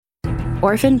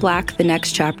Orphan Black: The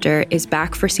Next Chapter is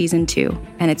back for season 2,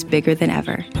 and it's bigger than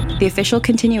ever. The official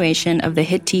continuation of the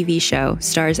hit TV show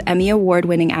stars Emmy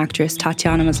Award-winning actress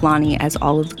Tatiana Maslany as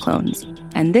all of the clones.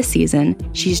 And this season,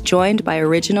 she's joined by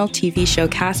original TV show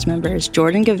cast members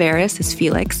Jordan Gavaris as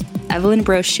Felix, Evelyn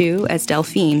Brochu as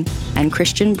Delphine, and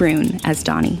Christian Brune as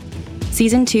Donnie.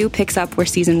 Season 2 picks up where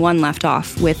Season 1 left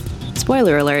off, with,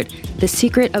 spoiler alert, the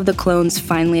secret of the clones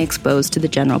finally exposed to the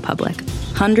general public.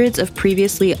 Hundreds of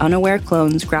previously unaware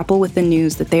clones grapple with the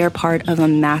news that they are part of a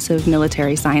massive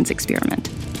military science experiment.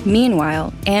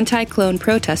 Meanwhile, anti-clone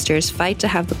protesters fight to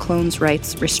have the clones'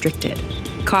 rights restricted.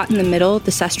 Caught in the middle,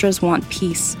 the Sestras want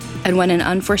peace, and when an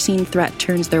unforeseen threat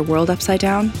turns their world upside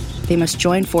down, they must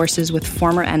join forces with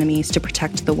former enemies to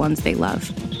protect the ones they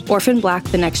love. Orphan Black: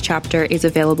 The Next Chapter is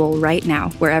available right now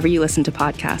wherever you listen to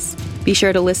podcasts. Be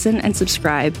sure to listen and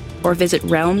subscribe, or visit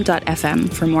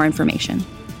realm.fm for more information.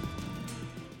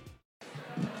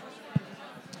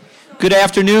 Good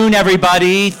afternoon,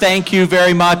 everybody. Thank you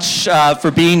very much for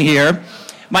being here.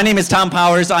 My name is Tom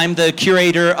Powers. I'm the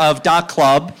curator of Doc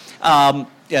Club.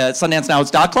 Sundance Now is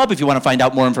Doc Club. If you want to find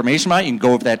out more information about it, you can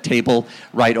go over that table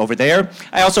right over there.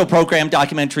 I also program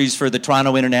documentaries for the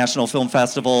Toronto International Film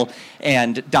Festival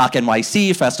and Doc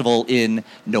NYC Festival in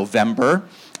November.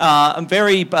 I'm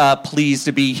very pleased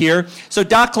to be here. So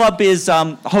Doc Club is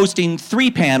hosting 3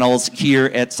 panels here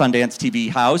at Sundance TV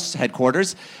House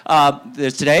headquarters.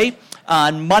 There's today.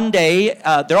 On Monday,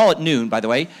 they're all at noon, by the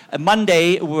way. On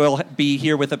Monday, we'll be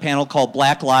here with a panel called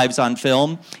Black Lives on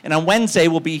Film. And on Wednesday,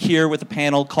 we'll be here with a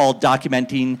panel called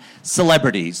Documenting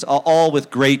Celebrities, all with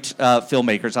great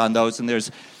filmmakers on those. And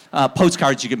there's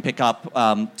postcards you can pick up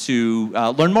to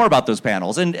learn more about those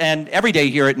panels. And every day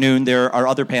here at noon, there are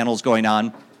other panels going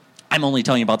on. I'm only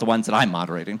telling you about the ones that I'm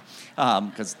moderating,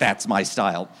 because that's my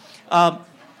style.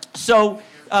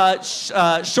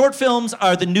 Short films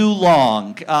are the new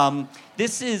long.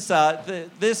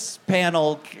 This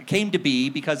panel came to be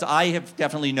because I have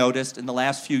definitely noticed in the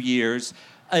last few years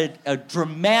a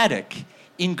dramatic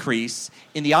increase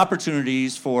in the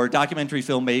opportunities for documentary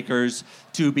filmmakers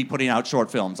to be putting out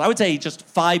short films. I would say just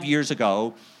 5 years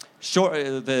ago,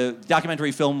 the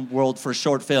documentary film world for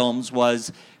short films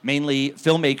was mainly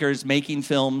filmmakers making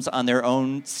films on their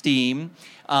own steam.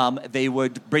 They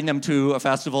would bring them to a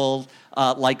festival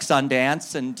like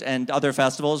Sundance and other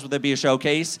festivals where there'd be a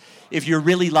showcase. If you're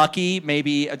really lucky,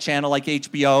 maybe a channel like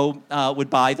HBO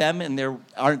would buy them, and there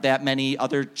aren't that many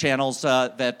other channels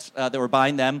that were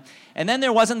buying them. And then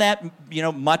there wasn't that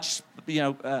much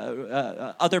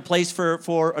other place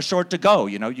for a short to go.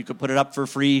 You could put it up for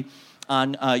free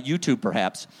on YouTube,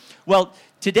 perhaps. Well,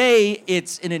 today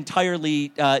it's an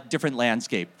entirely different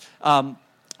landscape.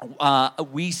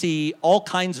 We see all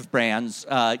kinds of brands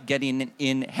getting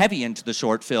in heavy into the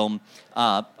short film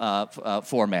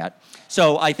format.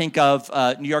 So I think of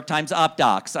New York Times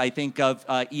OpDocs. I think of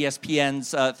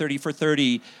ESPN's 30 for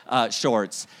 30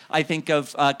 shorts. I think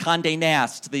of Condé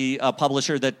Nast, the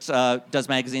publisher that does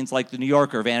magazines like The New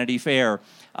Yorker, Vanity Fair,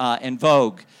 and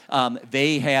Vogue.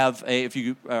 They have, if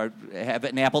you have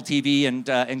an Apple TV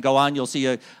and go on, you'll see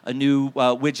a new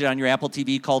widget on your Apple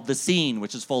TV called The Scene,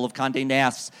 which is full of Condé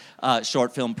Nast's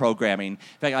short film programming.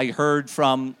 In fact, I heard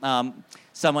from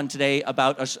someone today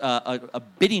about a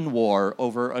bidding war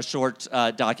over a short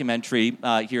documentary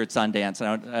here at Sundance.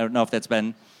 I don't know if that's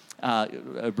been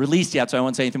released yet, so I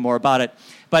won't say anything more about it.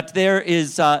 But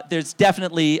there's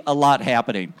definitely a lot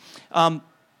happening.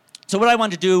 So what I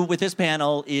want to do with this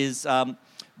panel is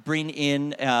bring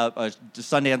in a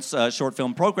Sundance short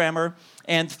film programmer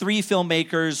and 3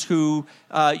 filmmakers who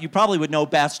you probably would know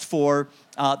best for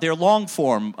their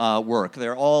long-form work.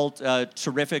 They're all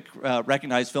terrific,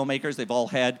 recognized filmmakers. They've all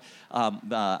had,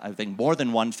 I think, more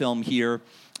than one film here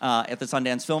at the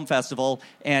Sundance Film Festival.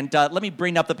 And let me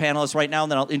bring up the panelists right now,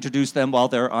 and then I'll introduce them while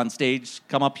they're on stage.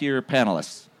 Come up here,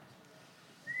 panelists.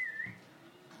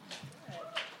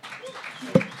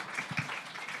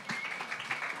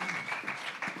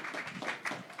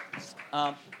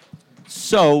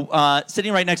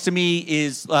 Sitting right next to me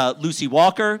is Lucy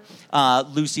Walker.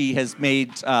 Lucy has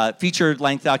made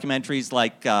feature-length documentaries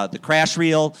like The Crash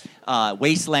Reel,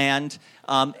 Wasteland,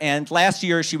 and last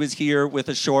year she was here with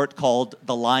a short called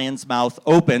The Lion's Mouth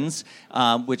Opens,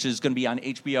 which is going to be on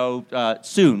HBO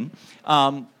soon.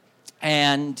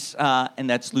 And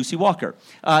that's Lucy Walker.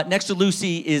 Next to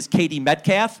Lucy is Katie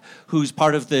Metcalf, who's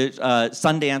part of the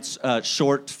Sundance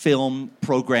short film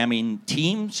programming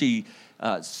team. She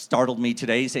startled me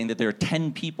today saying that there are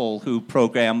 10 people who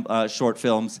program short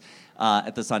films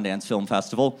at the Sundance Film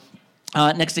Festival.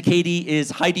 Next to Katie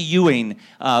is Heidi Ewing,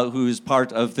 who's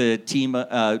part of the team,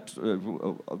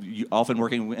 often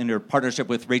working in her partnership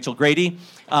with Rachel Grady.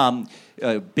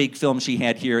 A big film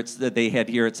that they had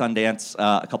here at Sundance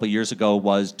a couple of years ago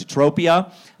was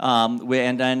Detropia,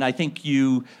 and I think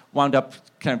you wound up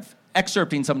kind of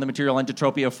excerpting some of the material on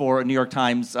Detropia for a New York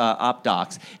Times op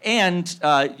docs. And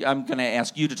I'm going to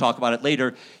ask you to talk about it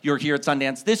later. You're here at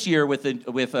Sundance this year with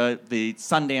the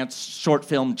Sundance Short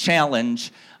Film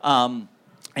Challenge,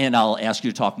 and I'll ask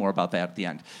you to talk more about that at the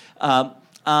end.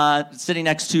 Sitting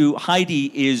next to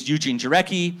Heidi is Eugene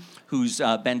Jarecki, who's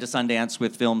been to Sundance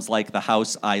with films like The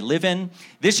House I Live In.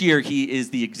 This year, he is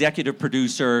the executive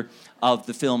producer of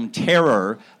the film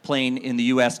Terror, playing in the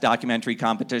U.S. documentary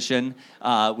competition,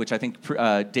 which I think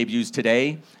debuts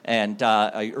today, and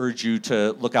I urge you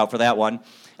to look out for that one.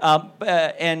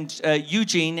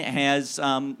 Eugene has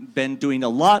been doing a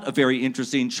lot of very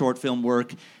interesting short film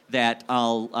work that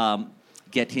I'll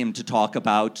get him to talk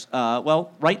about,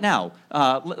 right now.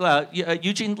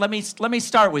 Eugene, let me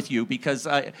start with you, because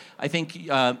I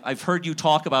think I've heard you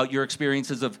talk about your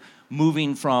experiences of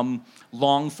moving from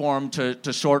long form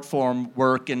to short form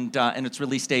work, and it's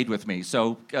really stayed with me.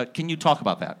 So can you talk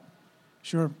about that?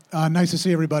 Sure. Nice to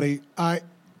see everybody.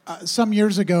 Some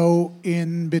years ago,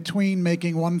 in between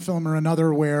making one film or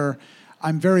another, where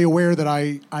I'm very aware that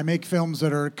I make films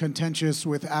that are contentious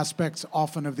with aspects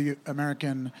often of the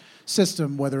American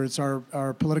system, whether it's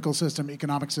our political system,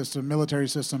 economic system, military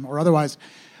system, or otherwise.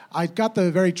 I got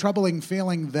the very troubling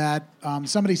feeling that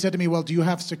somebody said to me, well, do you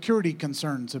have security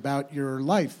concerns about your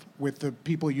life with the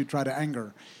people you try to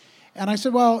anger? And I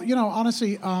said, well,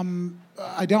 honestly,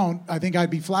 I don't. I think I'd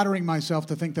be flattering myself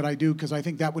to think that I do, because I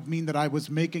think that would mean that I was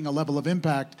making a level of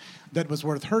impact that was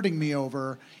worth hurting me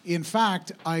over. In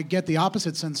fact, I get the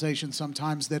opposite sensation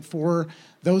sometimes, that for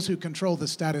those who control the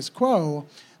status quo,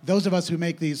 those of us who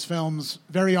make these films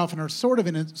very often are sort of,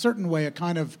 in a certain way, a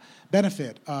kind of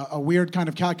benefit, a weird kind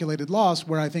of calculated loss,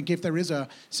 where I think if there is a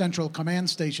central command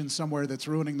station somewhere that's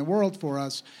ruining the world for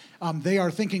us, they are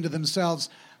thinking to themselves,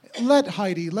 let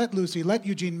Heidi, let Lucy, let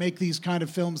Eugene make these kind of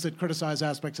films that criticize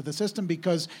aspects of the system,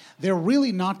 because they're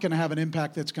really not going to have an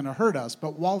impact that's going to hurt us.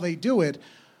 But while they do it,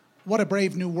 what a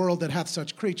brave new world that hath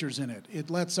such creatures in it. It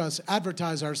lets us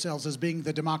advertise ourselves as being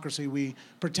the democracy we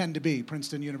pretend to be.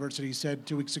 Princeton University said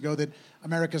 2 weeks ago that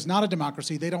America's not a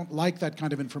democracy. They don't like that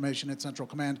kind of information at Central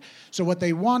Command. So what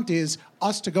they want is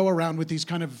us to go around with these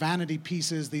kind of vanity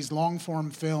pieces, these long-form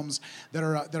films that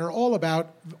are all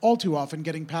about, all too often,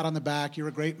 getting pat on the back. You're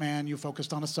a great man. You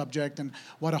focused on a subject, and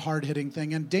what a hard-hitting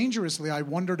thing. And dangerously, I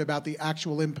wondered about the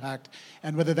actual impact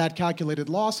and whether that calculated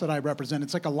loss that I represent,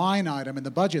 it's like a line item in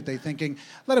the budget. They thinking,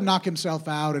 let him knock himself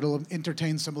out, it'll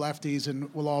entertain some lefties,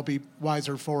 and we'll all be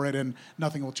wiser for it, and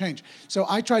nothing will change. So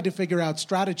I tried to figure out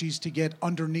strategies to get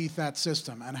underneath that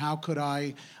system, and how could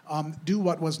I do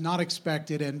what was not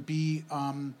expected and be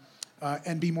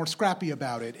more scrappy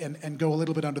about it, and go a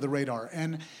little bit under the radar.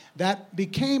 And that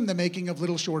became the making of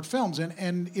little short films.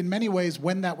 And in many ways,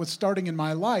 when that was starting in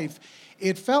my life,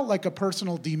 it felt like a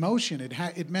personal demotion.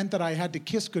 It meant that I had to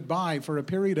kiss goodbye for a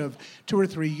period of 2 or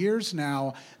 3 years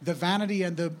now, the vanity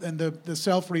and the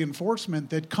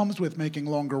self-reinforcement that comes with making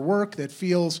longer work, that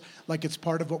feels like it's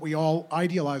part of what we all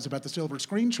idealize about the silver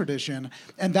screen tradition,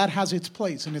 and that has its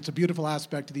place, and it's a beautiful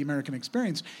aspect of the American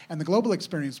experience and the global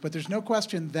experience. But there's no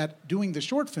question that doing the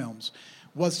short films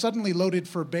was suddenly loaded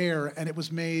for bear, and it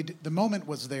was made, the moment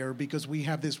was there, because we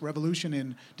have this revolution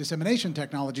in dissemination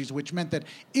technologies, which meant that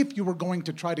if you were going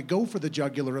to try to go for the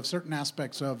jugular of certain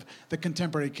aspects of the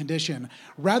contemporary condition,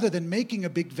 rather than making a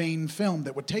big vain film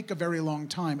that would take a very long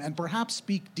time and perhaps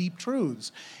speak deep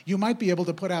truths, you might be able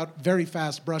to put out very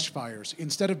fast brush fires.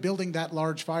 Instead of building that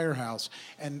large firehouse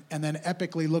and then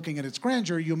epically looking at its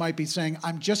grandeur, you might be saying,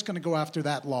 I'm just going to go after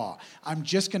that law. I'm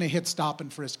just going to hit stop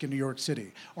and frisk in New York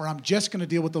City. Or I'm just going to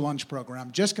deal with the lunch program.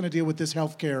 I'm just going to deal with this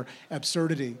healthcare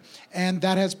absurdity. And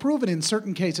that has proven in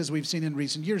certain cases we've seen in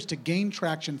recent years to gain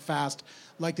traction fast,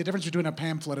 like the difference between a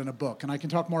pamphlet and a book. And I can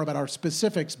talk more about our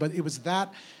specifics, but it was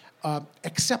that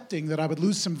accepting that I would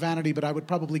lose some vanity, but I would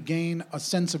probably gain a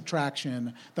sense of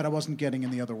traction that I wasn't getting in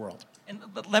the other world. And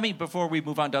let me, before we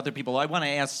move on to other people, I want to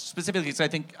ask specifically, because I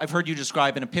think I've heard you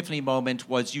describe an epiphany moment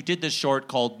was you did this short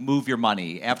called Move Your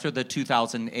Money after the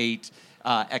 2008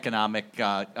 economic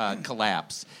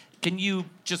collapse. Can you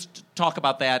just talk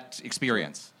about that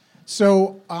experience?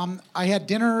 So I had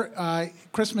dinner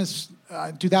Christmas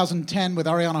 2010 with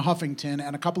Ariana Huffington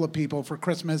and a couple of people for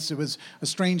Christmas. It was a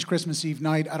strange Christmas Eve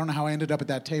night. I don't know how I ended up at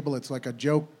that table. It's like a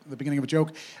joke, the beginning of a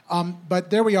joke. But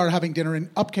there we are having dinner, and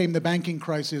up came the banking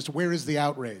crisis. Where is the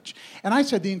outrage? And I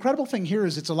said, the incredible thing here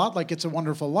is it's a lot like It's a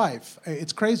Wonderful Life.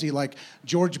 It's crazy. Like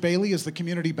George Bailey is the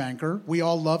community banker. We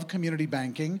all love community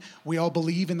banking. We all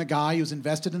believe in the guy who's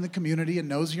invested in the community and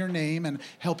knows your name and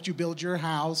helped you build your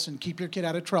house and keep your kid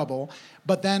out of trouble.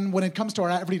 But then when it comes to our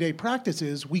everyday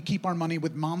practices, we keep our money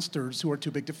with monsters who are too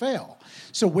big to fail.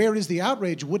 So where is the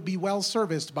outrage would be well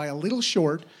serviced by a little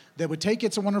short that would take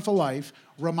It's a Wonderful Life,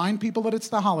 remind people that it's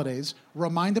the holidays,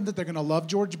 remind them that they're going to love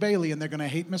George Bailey and they're going to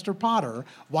hate Mr. Potter.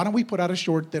 Why don't we put out a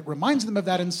short that reminds them of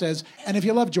that and says, and if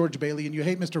you love George Bailey and you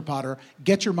hate Mr. Potter,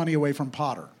 get your money away from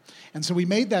Potter. And so we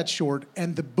made that short,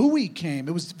 and the buoy came.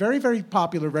 It was very, very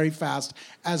popular, very fast,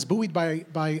 as buoyed by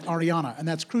Ariana. And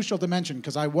that's crucial to mention,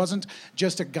 because I wasn't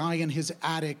just a guy in his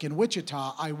attic in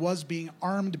Wichita. I was being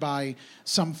armed by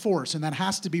some force, and that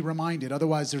has to be reminded.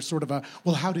 Otherwise, there's sort of a,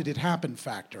 well, how did it happen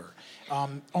factor.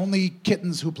 Only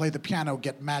kittens who play the piano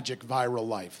get magic viral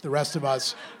life. The rest of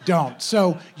us don't.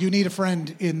 So you need a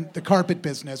friend in the carpet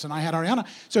business, and I had Ariana.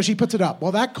 So she puts it up.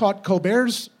 Well, that caught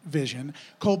Colbert's vision.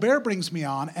 Colbert brings me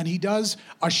on, and he does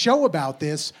a show about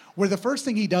this where the first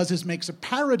thing he does is makes a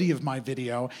parody of my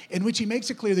video in which he makes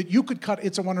it clear that you could cut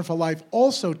It's a Wonderful Life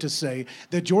also to say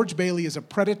that George Bailey is a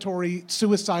predatory,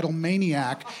 suicidal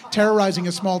maniac terrorizing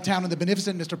a small town and the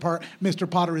beneficent Mr.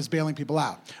 Potter is bailing people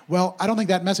out. Well, I don't think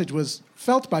that message was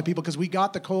felt by people because we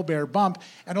got the Colbert bump,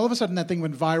 and all of a sudden that thing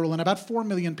went viral, and about 4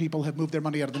 million people have moved their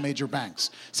money out of the major banks.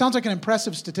 Sounds like an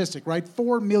impressive statistic, right?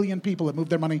 4 million people have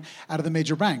moved their money out of the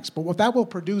major banks. But what that will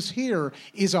produce here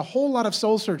is a whole lot of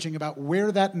soul-searching about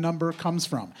where that number comes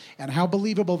from and how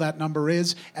believable that number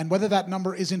is and whether that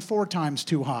number isn't 4 times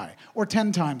too high or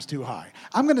 10 times too high.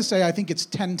 I'm going to say I think it's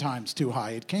 10 times too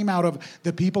high. It came out of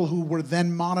the people who were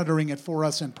then monitoring it for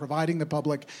us and providing the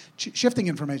public shifting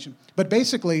information. But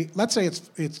basically, let's say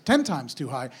it's 10 times too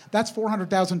high. That's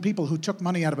 400,000 people who took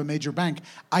money out of a major bank.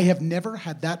 I have never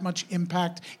had that much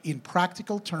impact in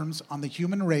practical terms on the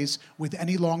human race with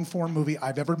any long-form movie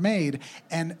I've ever made.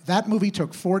 And that movie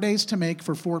took 4 days to make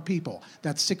for 4 people.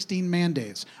 That's 16 man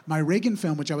days. My Reagan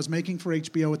film, which I was making for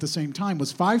HBO at the same time,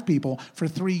 was 5 people for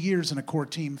 3 years in a core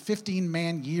team, 15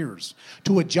 man years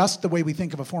to adjust the way we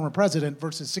think of a former president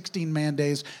versus 16 man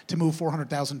days to move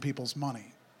 400,000 people's money.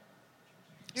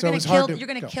 You're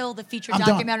going to kill the feature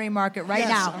documentary market right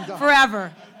now,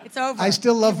 forever. It's over. I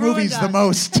still love movies the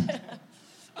most.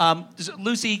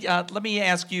 Lucy, let me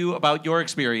ask you about your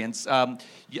experience. The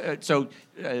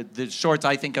shorts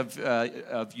I think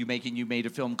of you making, you made a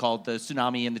film called The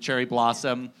Tsunami and the Cherry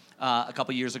Blossom a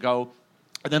couple years ago.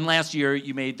 And then last year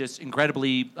you made this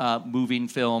incredibly moving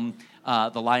film,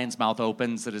 The Lion's Mouth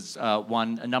Opens, that has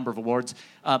won a number of awards.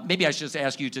 Maybe I should just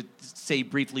ask you to say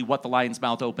briefly what The Lion's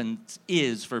Mouth Opens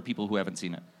is for people who haven't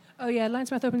seen it. Oh yeah,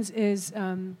 Lion's Mouth Opens is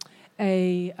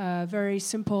a very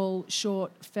simple,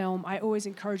 short film. I always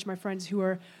encourage my friends who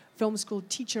are film school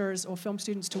teachers or film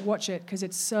students to watch it because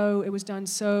it was done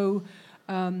so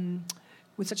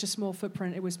with such a small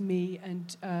footprint. It was me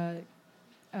and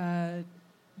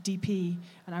DP,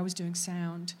 and I was doing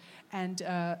sound, and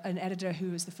an editor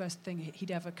who was the first thing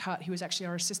he'd ever cut. He was actually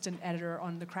our assistant editor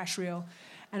on the crash reel,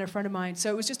 and a friend of mine.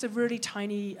 So it was just a really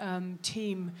tiny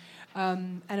team,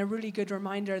 and a really good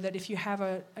reminder that if you have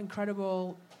an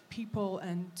incredible people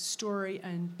and story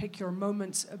and pick your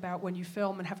moments about when you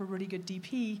film and have a really good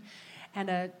DP and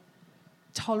a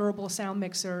tolerable sound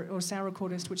mixer or sound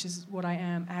recordist, which is what I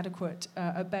am, adequate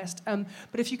at best.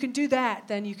 But if you can do that,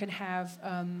 then you can have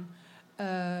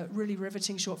a really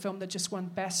riveting short film that just won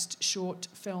Best Short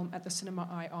Film at the Cinema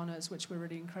Eye Honors, which we're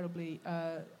really incredibly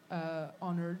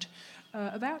honored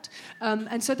about.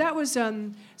 And so that was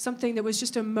something that was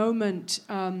just a moment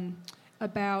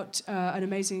about an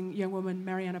amazing young woman,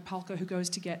 Mariana Palka, who goes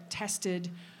to get tested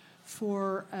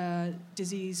for a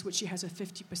disease which she has a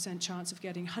 50% chance of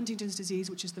getting, Huntington's disease,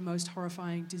 which is the most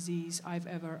horrifying disease I've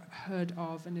ever heard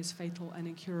of and is fatal and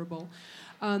incurable.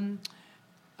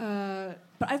 But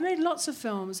I've made lots of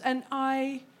films, and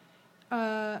I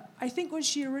think when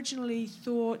she originally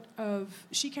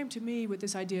she came to me with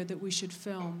this idea that we should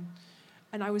film,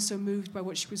 and I was so moved by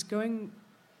what she was going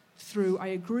through, I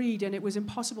agreed, and it was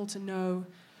impossible to know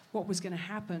what was going to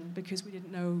happen because we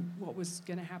didn't know what was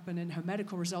going to happen in her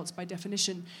medical results by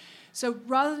definition. So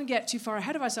rather than get too far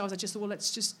ahead of ourselves, I just thought, well,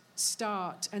 let's just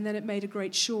start. And then it made a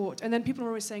great short. And then people are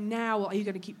always saying, now, well, are you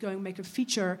going to keep going, make a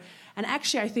feature? And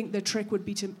actually, I think the trick would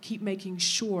be to keep making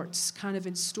shorts, kind of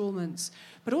installments,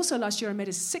 But also last year I made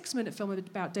a 6-minute film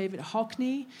about David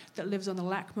Hockney that lives on the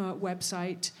LACMA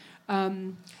website.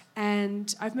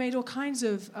 And I've made all kinds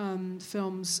of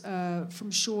films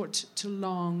from short to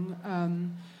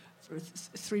long,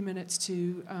 3 minutes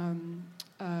to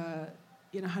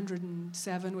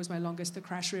 107 was my longest, the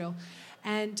crash reel.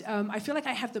 And I feel like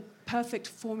I have the perfect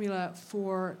formula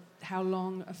for how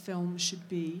long a film should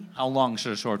be. How long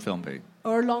should a short film be?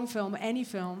 Or a long film, any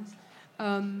film,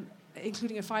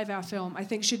 including a 5-hour film, I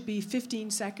think should be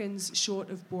 15 seconds short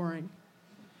of boring.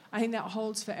 I think that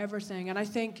holds for everything. And I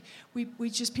think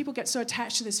people get so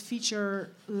attached to this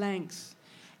feature length.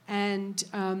 And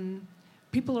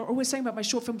people are always saying about my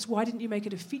short films, why didn't you make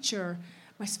it a feature?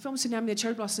 My film, Tsunami the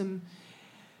Cherry Blossom,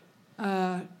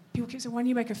 people keep saying, why didn't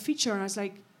you make a feature? And I was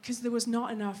like, because there was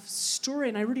not enough story.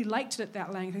 And I really liked it at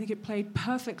that length. I think it played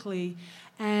perfectly.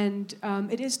 And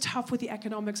it is tough with the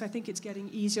economics. I think it's getting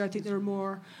easier. I think there are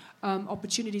more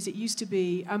opportunities it used to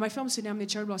be. My film, Sundance the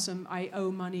Cherry Blossom, I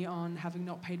owe money on having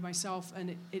not paid myself,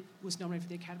 and it was nominated for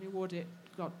the Academy Award. It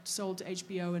got sold to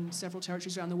HBO in several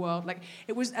territories around the world.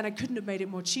 And I couldn't have made it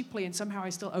more cheaply, and somehow I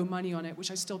still owe money on it,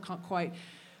 which I still can't quite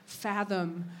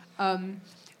fathom.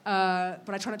 But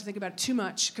I try not to think about it too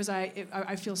much because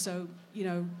I feel so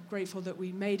grateful that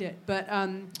we made it. But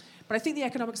I think the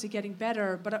economics are getting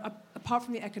better. But apart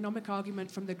from the economic argument,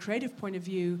 from the creative point of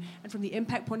view, and from the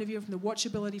impact point of view, from the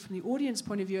watchability, from the audience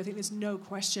point of view, I think there's no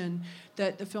question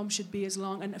that the film should be as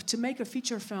long. And to make a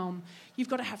feature film, you've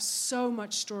got to have so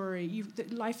much story.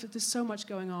 There's so much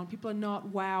going on. People are not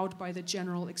wowed by the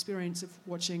general experience of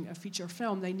watching a feature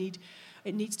film.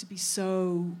 It needs to be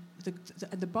so...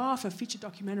 The bar for feature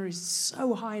documentaries is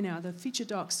so high now. The feature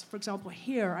docs, for example,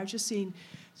 here, I've just seen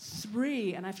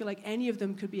 3, and I feel like any of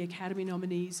them could be Academy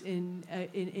nominees in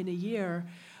a year.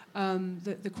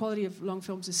 The quality of long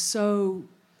films is so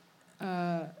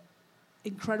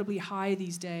incredibly high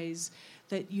these days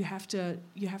that you have to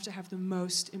have the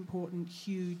most important,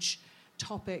 huge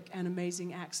topic and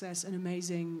amazing access and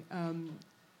amazing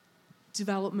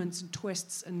developments and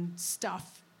twists and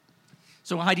stuff.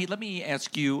 So Heidi, let me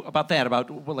ask you about that, about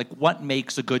what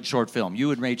makes a good short film. You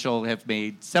and Rachel have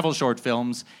made several short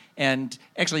films, and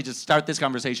actually to start this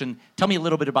conversation, tell me a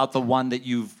little bit about the one that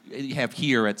you have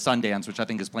here at Sundance, which I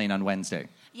think is playing on Wednesday.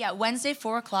 Yeah, Wednesday,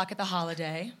 4 o'clock at the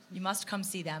Holiday. You must come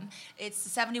see them. It's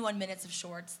 71 minutes of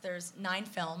shorts. There's 9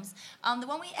 films. The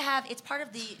one we have, it's part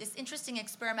of this interesting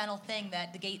experimental thing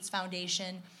that the Gates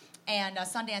Foundation and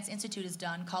Sundance Institute has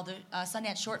done called the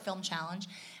Sundance Short Film Challenge.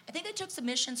 I think they took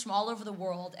submissions from all over the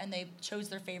world and they chose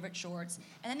their favorite shorts.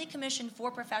 And then they commissioned 4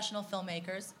 professional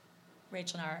filmmakers.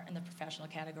 Rachel and I are in the professional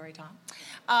category,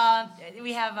 Tom.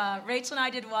 We have Rachel and I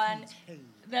did one.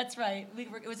 That's right.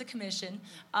 It was a commission.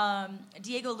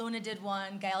 Diego Luna did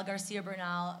one, Gael Garcia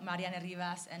Bernal, Mariana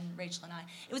Rivas, and Rachel and I.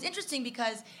 It was interesting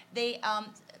because they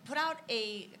put out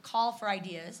a call for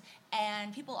ideas,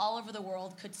 and people all over the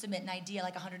world could submit an idea,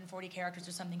 like 140 characters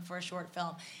or something for a short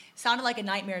film. Sounded like a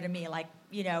nightmare to me,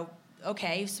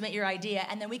 okay, submit your idea.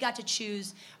 And then we got to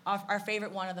choose our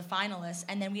favorite one of the finalists,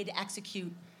 and then we had to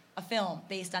execute a film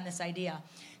based on this idea.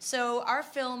 So our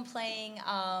film playing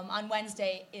on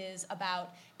Wednesday is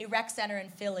about a rec center in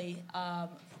Philly,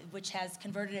 which has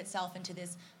converted itself into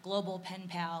this global pen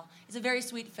pal. It's a very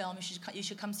sweet film. You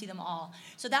should come see them all.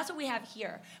 So that's what we have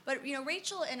here. But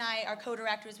Rachel and I are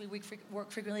co-directors. We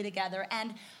work frequently together,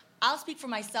 and I'll speak for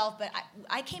myself, but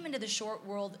I came into the short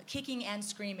world kicking and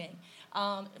screaming.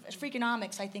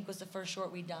 Freakonomics, I think, was the first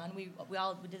short we'd done. We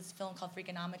did this film called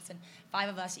Freakonomics, and 5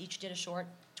 of us each did a short,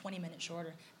 20-minute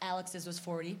short. Alex's was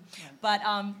 40. Yeah. But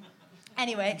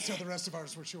anyway. So the rest of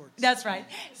ours were shorts. That's right.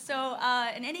 So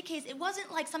in any case, it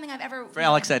wasn't like something I've ever... For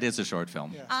Alex, that is a short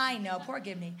film. Yeah. I know, poor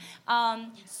Gibney.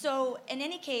 So in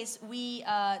any case,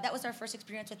 that was our first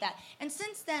experience with that. And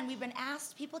since then, we've been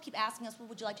asked, people keep asking us, well,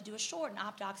 would you like to do a short? And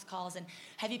OpDocs calls, and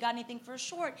have you got anything for a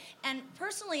short? And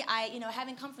personally,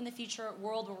 having come from the feature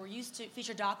world where we're used to,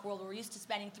 feature doc world, where we're used to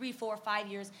spending 3, 4, 5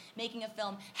 years making a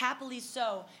film, happily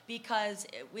so, because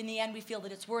in the end, we feel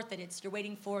that it's worth it. You're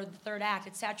waiting for the third act,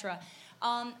 etc.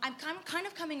 I'm kind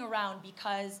of coming around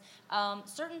because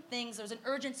certain things, there's an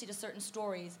urgency to certain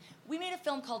stories. We made a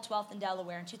film called 12th in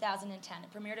Delaware in 2010.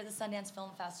 It premiered at the Sundance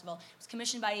Film Festival. It was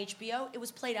commissioned by HBO. It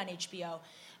was played on HBO.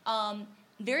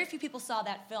 Very few people saw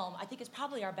that film. I think it's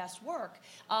probably our best work.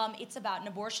 It's about an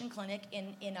abortion clinic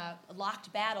in a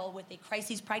locked battle with a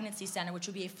crises pregnancy center, which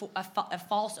would be a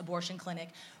false abortion clinic,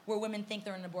 where women think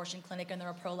they're in an abortion clinic and they're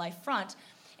a pro-life front.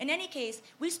 In any case,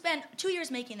 we spent 2 years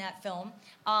making that film,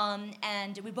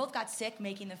 and we both got sick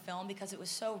making the film because it was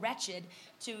so wretched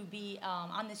to be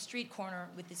on this street corner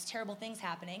with these terrible things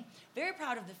happening. Very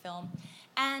proud of the film.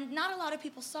 And not a lot of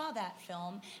people saw that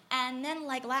film. And then,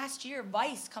 like last year,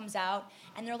 Vice comes out,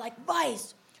 and they're like,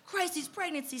 Vice, Crises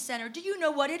Pregnancy Center, do you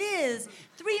know what it is?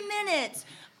 3 minutes,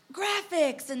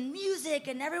 graphics and music,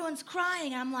 and everyone's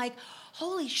crying. And I'm like,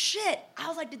 holy shit. I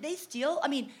was like, did they steal? I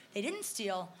mean, they didn't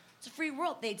steal. It's a free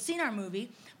world. They'd seen our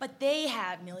movie, but they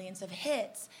had millions of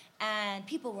hits, and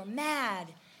people were mad.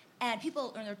 And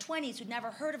people in their 20s who'd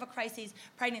never heard of a Crises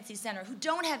Pregnancy Center, who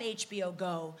don't have HBO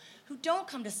Go, who don't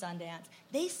come to Sundance,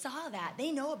 they saw that.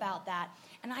 They know about that.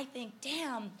 And I think,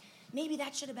 damn, maybe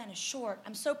that should have been a short.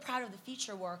 I'm so proud of the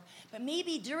feature work. But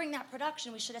maybe during that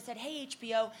production, we should have said, hey,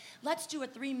 HBO, let's do a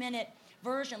 3-minute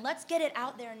version. Let's get it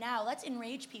out there now. Let's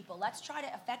enrage people. Let's try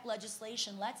to affect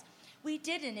legislation. We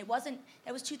didn't. It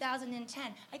was 2010.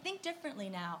 I think differently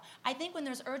now. I think when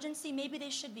there's urgency, maybe they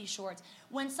should be shorts.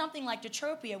 When something like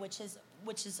Detropia, which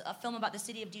is a film about the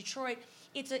city of Detroit,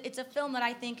 it's a film that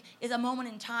I think is a moment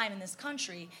in time in this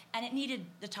country, and it needed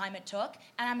the time it took,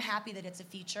 and I'm happy that it's a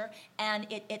feature, and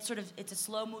it's a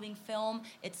slow-moving film.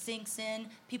 It sinks in.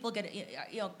 People get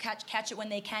catch it when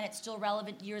they can. It's still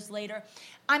relevant years later.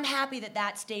 I'm happy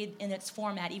that stayed in its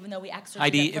format, even though we excerpted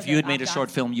Heidi, it for if you had the made a opt-outs.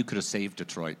 short film, you could have saved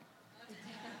Detroit.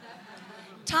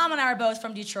 Tom and I are both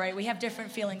from Detroit. We have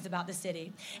different feelings about the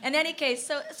city. In any case,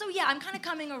 so yeah, I'm kind of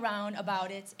coming around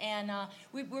about it, and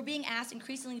we're being asked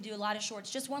increasingly to do a lot of shorts.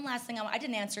 Just one last thing, I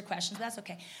didn't answer questions, but that's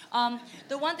okay.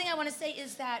 The one thing I want to say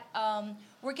is that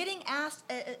we're getting asked,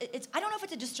 I don't know if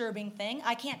it's a disturbing thing.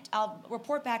 I'll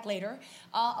report back later.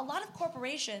 A lot of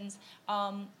corporations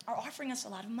are offering us a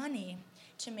lot of money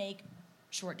to make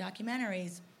short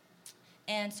documentaries.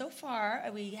 And so far,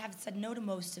 we have said no to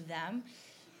most of them.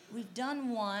 We've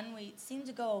done one. We seemed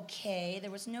to go okay. There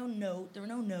were no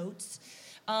notes.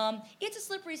 It's a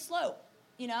slippery slope.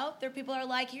 There are people are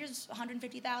like, here's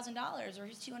 $150,000 or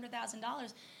here's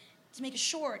 $200,000 to make a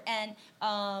short, and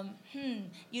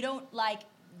you don't like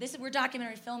this. We're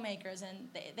documentary filmmakers, and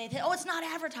they say, oh, it's not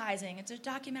advertising. It's a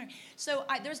documentary. So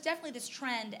there's definitely this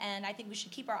trend, and I think we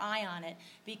should keep our eye on it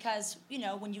because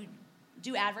when you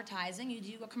do advertising, you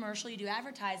do a commercial, you do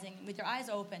advertising with your eyes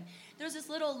open. There's this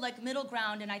little middle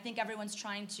ground, and I think everyone's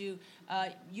trying to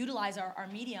utilize our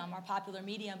medium, our popular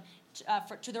medium,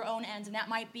 to their own ends, and that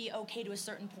might be okay to a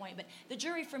certain point. But the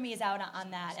jury for me is out on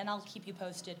that, and I'll keep you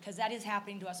posted because that is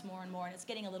happening to us more and more, and it's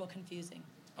getting a little confusing.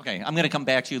 Okay, I'm going to come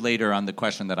back to you later on the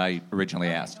question that I originally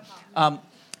asked.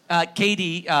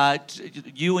 Katie,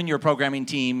 you and your programming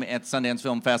team at Sundance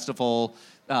Film Festival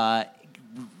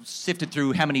sifted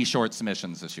through how many short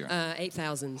submissions this year?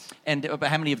 8,000. And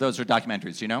how many of those are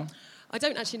documentaries, do you know? I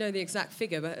don't actually know the exact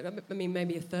figure, but I mean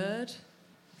maybe a third.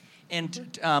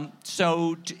 And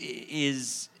so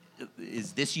is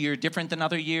this year different than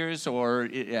other years, or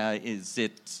is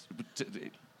it...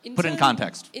 Put it in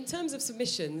context. In terms of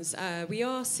submissions, we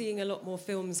are seeing a lot more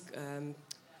films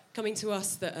coming to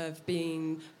us that have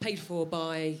been paid for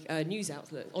by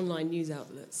online news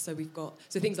outlets. So we've got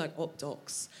things like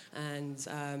OpDocs and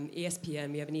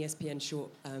ESPN. We have an ESPN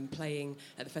short playing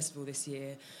at the festival this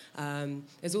year.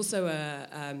 There's also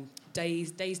a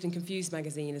Dazed and Confused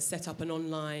magazine has set up an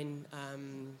online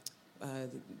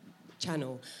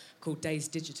channel called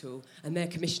Dazed Digital, and they're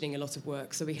commissioning a lot of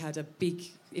work. So we had a big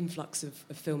influx of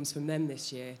films from them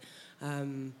this year.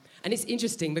 And it's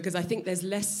interesting because I think there's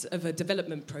less of a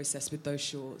development process with those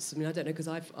shorts. I mean, I don't know because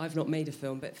I've not made a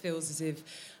film, but it feels as if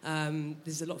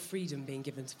there's a lot of freedom being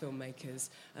given to filmmakers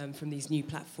from these new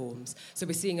platforms. So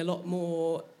we're seeing a lot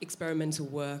more experimental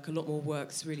work, a lot more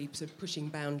works really sort of pushing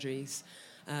boundaries.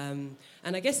 And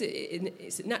I guess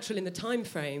it's natural in the time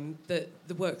frame that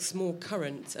the work's more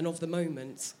current and of the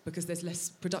moment because there's less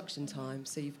production time.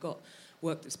 So you've got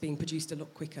work that's being produced a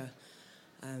lot quicker.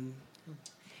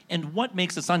 And what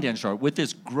makes a Sundance short with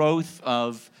this growth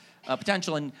of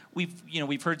potential? And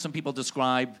we've heard some people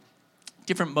describe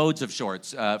different modes of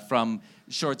shorts, from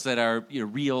shorts that are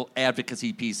real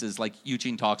advocacy pieces, like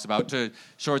Eugene talks about, to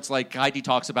shorts like Heidi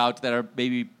talks about that are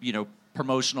maybe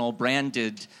promotional,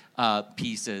 branded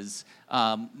pieces.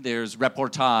 There's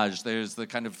reportage. There's the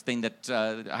kind of thing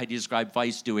that Heidi described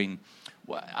Vice doing.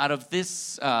 Out of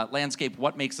this landscape,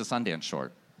 what makes a Sundance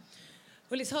short?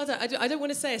 Well, it's hard. I don't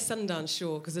want to say a Sundance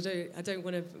short because I don't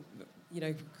want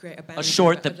to, create a band. A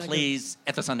short that plays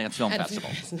at the Sundance Film Festival.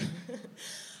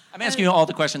 I'm asking you all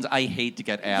the questions I hate to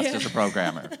get asked as a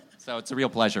programmer, so it's a real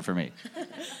pleasure for me.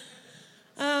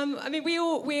 I mean,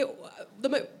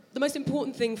 the most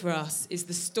important thing for us is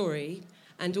the story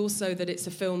and also that it's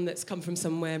a film that's come from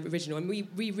somewhere original. And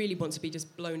we really want to be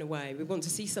just blown away. We want to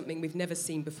see something we've never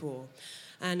seen before.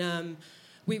 And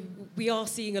we are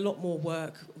seeing a lot more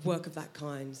work of that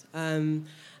kind. And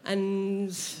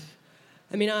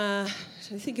I mean, I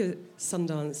think of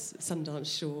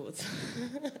Sundance shorts.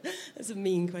 That's a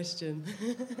mean question.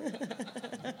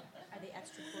 Are they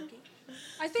extra quirky?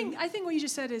 I think what you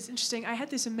just said is interesting. I had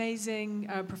this amazing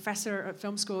professor at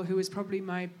film school who was probably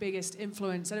my biggest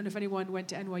influence. I don't know if anyone went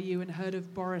to NYU and heard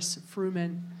of Boris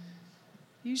Fruman.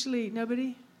 Usually,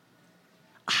 nobody?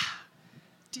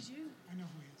 Did you? I know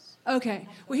who he is. Okay.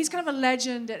 Well, he's kind of a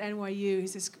legend at NYU.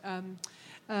 He's this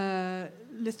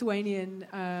Lithuanian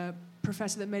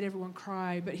professor that made everyone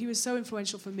cry. But he was so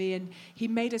influential for me, and he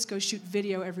made us go shoot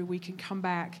video every week and come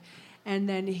back. And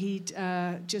then he'd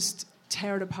just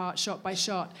tear it apart shot by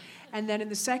shot. And then in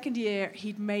the second year,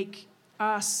 he'd make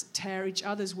us tear each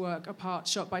other's work apart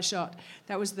shot by shot.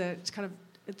 That was the kind of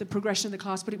the progression of the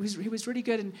class. But he was really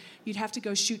good, and you'd have to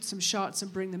go shoot some shots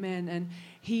and bring them in. And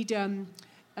he had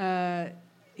a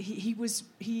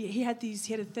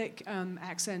thick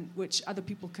accent which other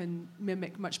people can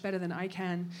mimic much better than I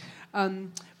can.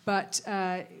 But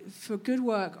for good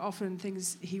work, often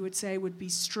things he would say would be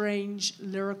strange,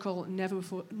 lyrical,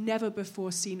 never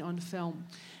before seen on film.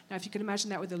 Now, if you can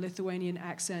imagine that with a Lithuanian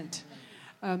accent,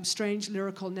 strange,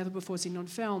 lyrical, never before seen on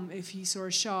film, if he saw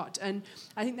a shot. And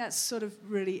I think that's sort of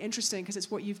really interesting because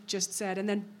it's what you've just said. And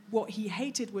then what he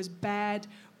hated was bad,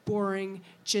 boring,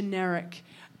 generic.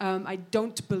 I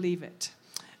don't believe it.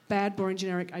 Bad, boring,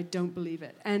 generic, I don't believe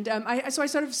it. And so I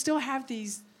sort of still have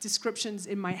these descriptions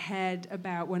in my head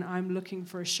about when I'm looking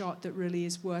for a shot that really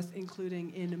is worth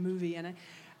including in a movie. And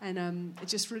it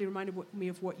just really reminded me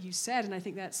of what you said. And I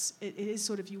think it is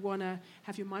sort of, you want to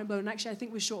have your mind blown. And actually, I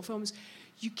think with short films,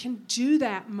 you can do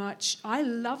that much. I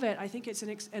love it. I think it's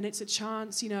a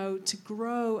chance, to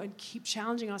grow and keep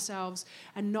challenging ourselves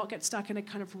and not get stuck in a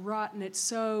kind of rut. And it's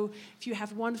so, if you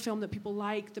have one film that people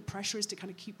like, the pressure is to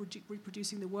kind of keep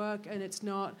reproducing the work, and it's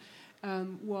not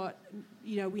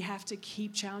we have to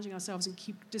keep challenging ourselves and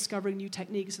keep discovering new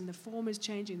techniques, and the form is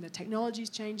changing, the technology is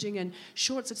changing, and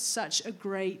shorts are such a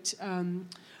great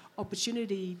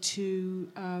opportunity to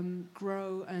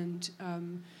grow, and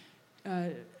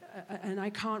I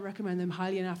can't recommend them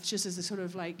highly enough, just as a sort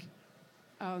of like,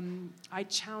 I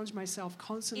challenge myself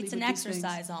constantly. It's an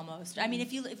exercise almost. I mean,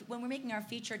 when we're making our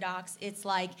feature docs, it's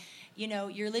like,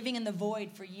 you're living in the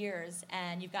void for years,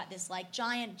 and you've got this like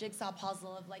giant jigsaw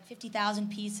puzzle of like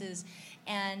 50,000 pieces,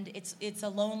 and it's a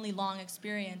lonely, long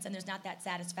experience, and there's not that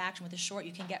satisfaction with a short.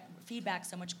 You can get feedback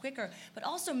so much quicker. But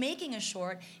also making a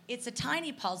short, it's a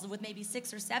tiny puzzle with maybe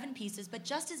 6 or 7 pieces, but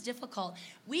just as difficult.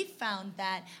 We've found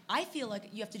that I feel like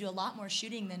you have to do a lot more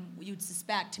shooting than you'd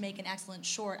suspect to make an excellent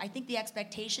short. I think the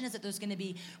expectation is that there's going to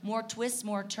be more twists,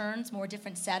 more turns, more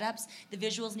different setups. The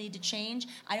visuals need to change.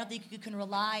 I don't think you can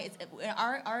rely.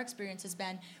 Our experience has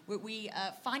been we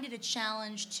find it a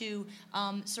challenge to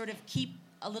sort of keep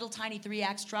a little tiny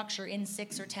 3-act structure in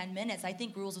 6 or 10 minutes. I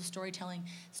think rules of storytelling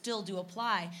still do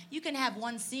apply. You can have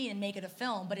one scene and make it a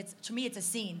film, but to me it's a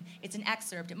scene. It's an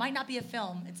excerpt. It might not be a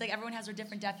film. It's like everyone has their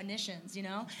different definitions,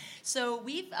 So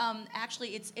we've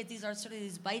actually, these are sort of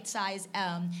these bite-sized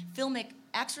filmic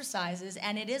exercises,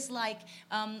 and it is like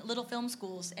little film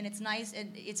schools, and it's nice,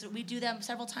 and we do them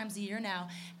several times a year now,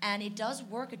 and it does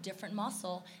work a different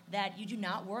muscle that you do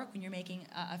not work when you're making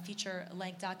a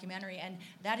feature-length documentary, and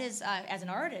that is, as an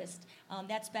artist,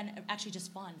 that's been actually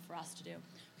just fun for us to do.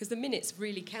 Because the minutes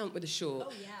really count with a short.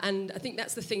 Oh, yeah. And I think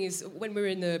that's the thing is when we're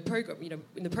in the program,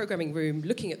 in the programming room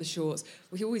looking at the shorts,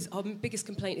 our biggest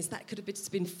complaint is that could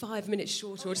have been 5 minutes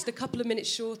shorter or just a couple of minutes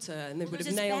shorter, and they would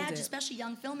have nailed it. Especially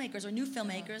young filmmakers or new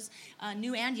filmmakers,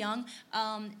 new and young.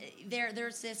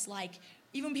 There's this like.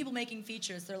 Even people making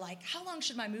features, they're like, how long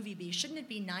should my movie be? Shouldn't it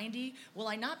be 90? Will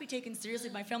I not be taken seriously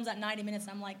if my film's at 90 minutes?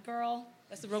 And I'm like, girl,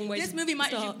 that's the wrong way. This movie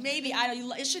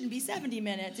it shouldn't be 70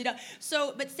 minutes,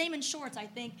 So, but same in shorts. I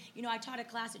think, I taught a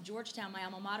class at Georgetown, my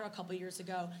alma mater, a couple years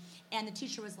ago, and the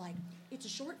teacher was like, it's a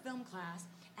short film class,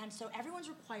 and so everyone's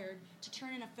required to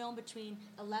turn in a film between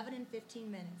 11 and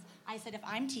 15 minutes. I said, if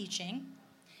I'm teaching,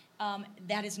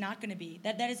 that is not going to be.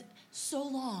 That is so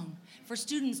long for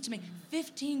students to make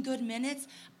 15 good minutes.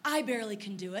 I barely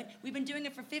can do it. We've been doing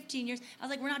it for 15 years. I was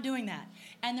like, we're not doing that.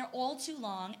 And they're all too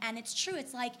long, and it's true.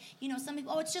 It's like, some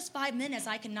people, it's just 5 minutes.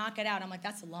 I can knock it out. I'm like,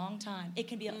 that's a long time. It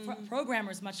can be,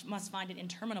 programmers must find it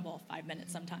interminable, 5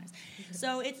 minutes sometimes.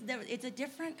 So it's a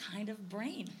different kind of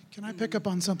brain. Can I pick up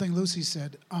on something Lucy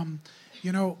said?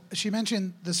 She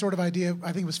mentioned the sort of idea,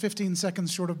 I think it was 15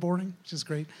 seconds short of boring, which is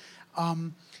great.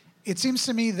 it seems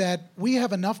to me that we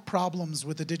have enough problems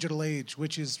with the digital age,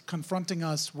 which is confronting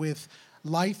us with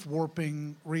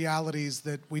life-warping realities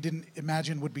that we didn't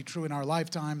imagine would be true in our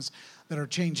lifetimes, that are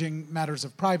changing matters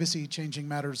of privacy, changing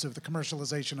matters of the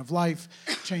commercialization of life,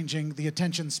 changing the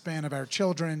attention span of our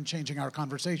children, changing our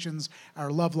conversations,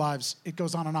 our love lives. It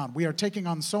goes on and on. We are taking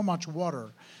on so much water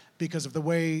because of the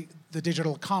way the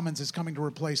digital commons is coming to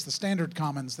replace the standard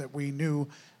commons that we knew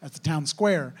at the town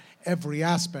square. Every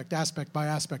aspect by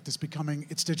aspect, is becoming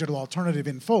its digital alternative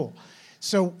in full.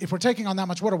 So if we're taking on that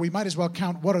much water, we might as well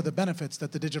count what are the benefits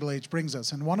that the digital age brings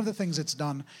us. And one of the things it's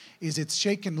done is it's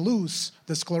shaken loose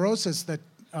the sclerosis that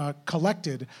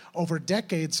collected over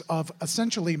decades of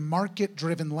essentially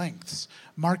market-driven lengths,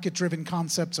 market-driven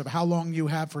concepts of how long you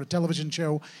have for a television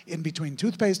show in between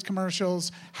toothpaste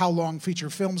commercials, how long feature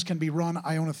films can be run.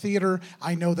 I own a theater.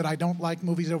 I know that I don't like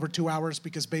movies over 2 hours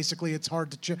because basically it's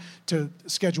hard to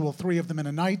schedule 3 of them in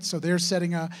a night, so they're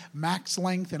setting a max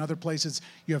length. In other places,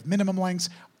 you have minimum lengths.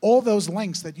 All those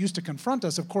lengths that used to confront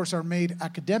us, of course, are made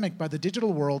academic by the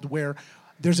digital world, where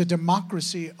there's a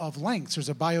democracy of lengths. There's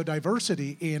a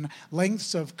biodiversity in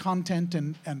lengths of content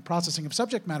and processing of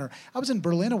subject matter. I was in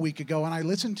Berlin a week ago, and I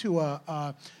listened to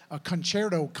a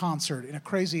concerto concert in a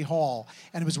crazy hall,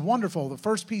 and it was wonderful. The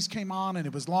first piece came on, and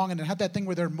it was long, and it had that thing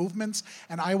where there are movements,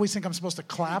 and I always think I'm supposed to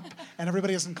clap, and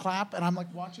everybody doesn't clap, and I'm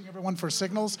like watching everyone for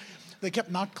signals. They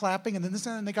kept not clapping, and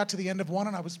then they got to the end of one,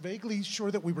 and I was vaguely sure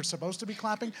that we were supposed to be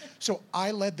clapping, so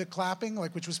I led the clapping,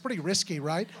 which was pretty risky,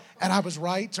 right? And I was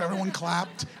right, so everyone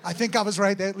clapped. I think I was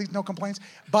right, at least no complaints.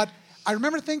 But I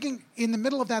remember thinking in the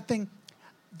middle of that thing,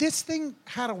 this thing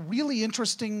had a really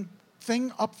interesting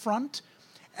thing up front,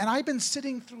 and I've been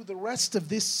sitting through the rest of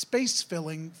this space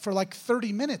filling for like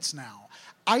 30 minutes now.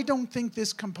 I don't think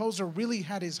this composer really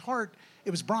had his heart.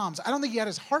 It was Brahms. I don't think he had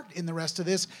his heart in the rest of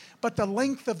this, but the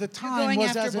length of the time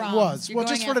was as it was. Well,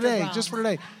 just for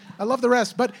today. I love the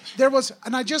rest. But there was,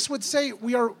 and I just would say,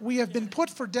 we have been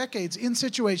put for decades in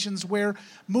situations where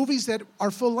movies that are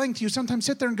full length, you sometimes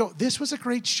sit there and go, this was a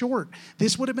great short.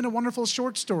 This would have been a wonderful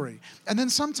short story. And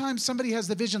then sometimes somebody has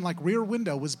the vision, like Rear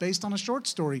Window was based on a short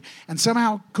story, and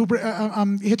somehow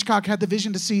Hitchcock had the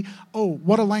vision to see, oh,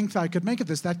 what a length I could make of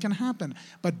this. That can happen.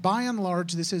 But by and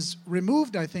large, this has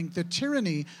removed, I think, the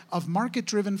tyranny of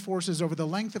market-driven forces over the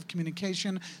length of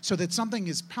communication, so that something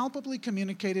is palpably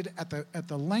communicated at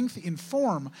the length in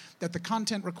form that the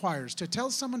content requires. To tell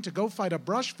someone to go fight a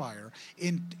brush fire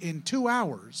in 2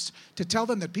 hours, to tell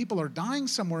them that people are dying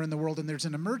somewhere in the world and there's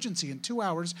an emergency in 2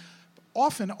 hours,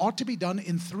 often ought to be done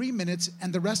in 3 minutes,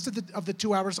 and the rest of the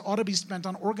 2 hours ought to be spent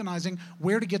on organizing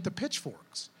where to get the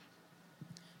pitchforks.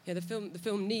 Yeah, the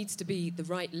film needs to be the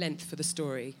right length for the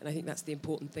story, and I think that's the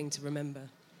important thing to remember.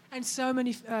 And so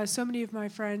many of my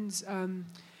friends,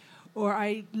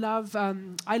 I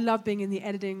love being in the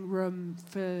editing room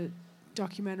for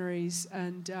documentaries,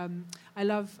 and I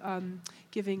love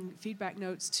giving feedback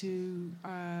notes to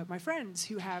my friends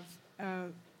who have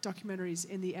documentaries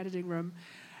in the editing room,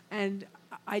 and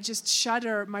I just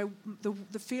shudder.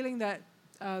 The feeling that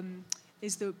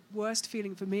is the worst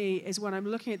feeling for me is when I'm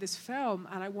looking at this film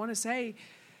and I want to say,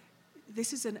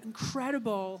 this is an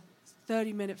incredible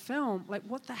 30-minute film. Like,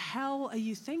 what the hell are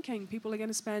you thinking? People are going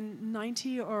to spend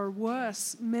 90 or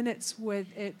worse minutes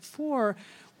with it for.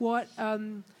 What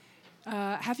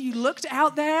have you looked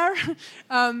out there?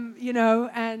 And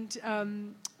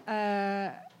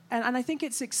I think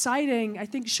it's exciting. I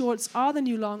think shorts are the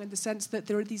new long in the sense that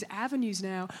there are these avenues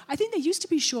now. I think there used to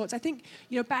be shorts. I think,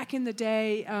 back in the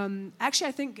day, actually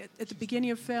I think at the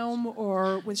beginning of film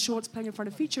or with shorts playing in front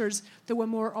of features, there were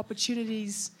more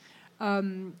opportunities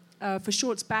for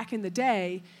shorts back in the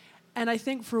day. And I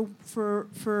think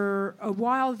for a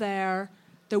while there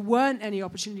weren't any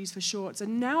opportunities for shorts.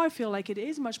 And now I feel like it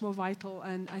is much more vital,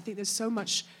 and I think there's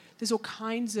all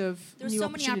kinds of There's new so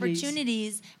opportunities. many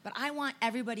opportunities, but I want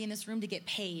everybody in this room to get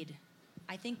paid.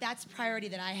 I think that's a priority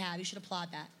that I have. You should applaud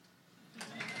that.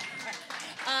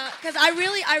 Because I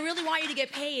really want you to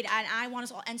get paid, and I want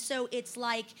us all. And so it's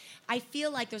like, I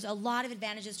feel like there's a lot of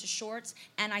advantages to shorts,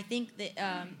 and I think that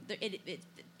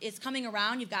it's coming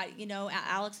around. You've got,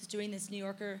 Alex is doing this New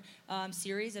Yorker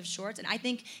series of shorts, and I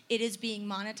think it is being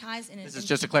monetized. This is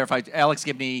just to clarify, Alex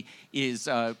Gibney is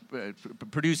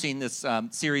producing this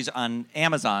series on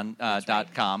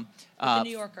Amazon.com. With the New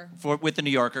Yorker. With the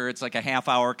New Yorker. It's like a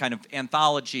half-hour kind of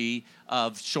anthology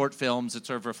of short films that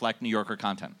sort of reflect New Yorker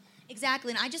content.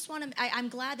 Exactly, and I just want to. I'm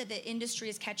glad that the industry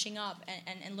is catching up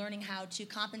and learning how to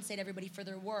compensate everybody for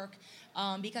their work,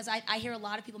 because I hear a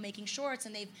lot of people making shorts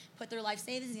and they've put their life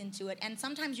savings into it, and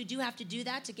sometimes you do have to do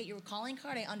that to get your calling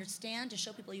card. I understand, to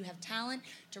show people you have talent,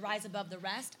 to rise above the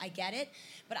rest. I get it,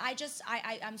 but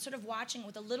I'm sort of watching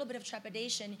with a little bit of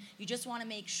trepidation. You just want to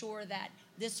make sure that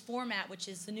this format, which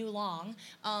is the new long,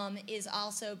 is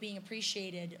also being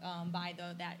appreciated by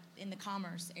that in the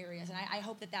commerce areas, and I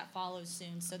hope that follows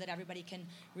soon, so that everybody can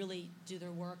really do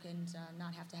their work and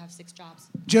not have to have 6 jobs.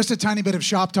 Just a tiny bit of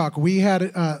shop talk. We had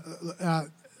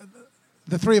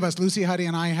the three of us, Lucy, Heidi,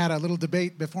 and I, had a little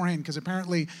debate beforehand because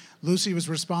apparently Lucy was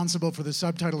responsible for the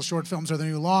subtitle "Short films are the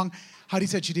new long." Heidi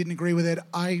said she didn't agree with it.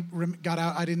 I got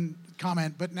out. I didn't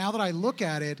comment. But now that I look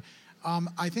at it,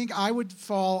 I think I would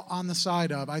fall on the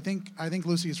side of. I think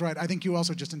Lucy is right. I think you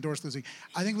also just endorsed Lucy.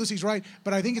 I think Lucy's right.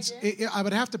 But I think I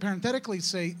would have to parenthetically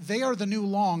say they are the new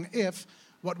long if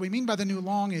what we mean by the new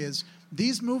long is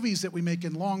these movies that we make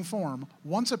in long form,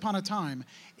 once upon a time,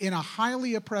 in a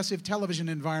highly oppressive television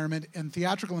environment and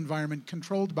theatrical environment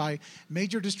controlled by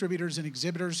major distributors and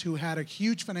exhibitors who had a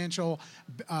huge financial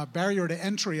barrier to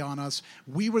entry on us.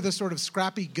 We were the sort of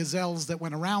scrappy gazelles that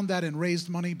went around that and raised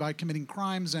money by committing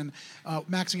crimes and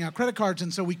maxing out credit cards,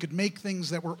 and so we could make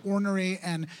things that were ornery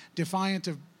and defiant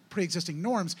of pre-existing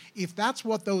norms. If that's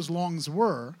what those longs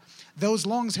were, those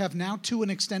longs have now to an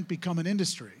extent become an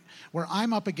industry where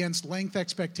I'm up against length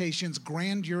expectations,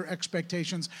 grandeur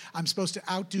expectations. I'm supposed to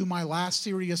outdo my last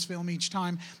serious film each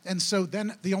time. And so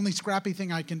then the only scrappy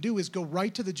thing I can do is go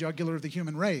right to the jugular of the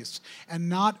human race and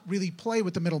not really play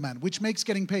with the middlemen, which makes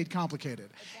getting paid complicated.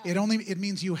 It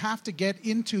means you have to get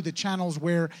into the channels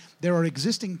where there are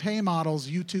existing pay models,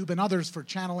 YouTube and others, for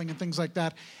channeling and things like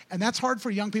that. And that's hard for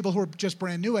young people who are just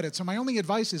brand new at it. So my only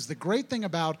advice is the great thing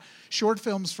about short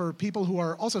films for people who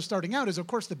are also starting out is, of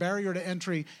course, the barrier to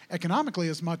entry economically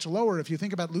is much lower. If you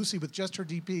think about Lucy with just her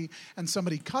DP and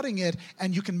somebody cutting it,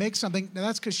 and you can make something, now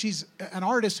that's because she's an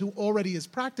artist who already is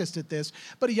practiced at this,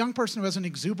 but a young person who has an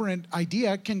exuberant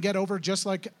idea can get over just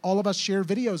like all of us share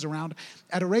videos around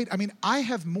at a rate. I mean, I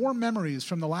have more memories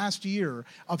from the last year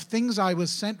of things I was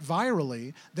sent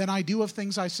virally than I do of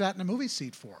things I sat in a movie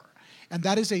seat for. And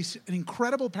that is an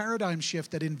incredible paradigm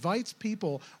shift that invites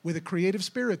people with a creative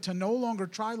spirit to no longer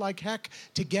try like heck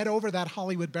to get over that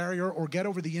Hollywood barrier or get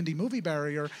over the indie movie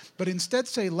barrier, but instead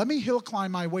say, let me hill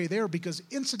climb my way there, because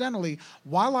incidentally,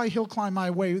 while I hill climb my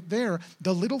way there,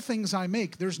 the little things I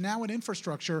make, there's now an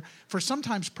infrastructure for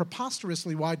sometimes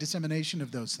preposterously wide dissemination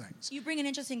of those things. You bring an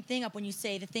interesting thing up when you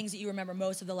say the things that you remember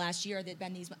most of the last year that have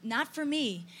been these. Not for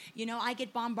me. You know, I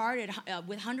get bombarded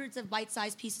with hundreds of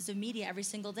bite-sized pieces of media every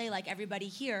single day, like everybody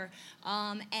here,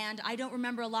 and I don't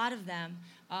remember a lot of them.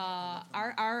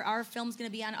 Our film's going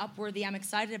to be on Upworthy. I'm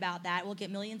excited about that. We'll get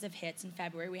millions of hits in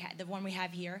February. The one we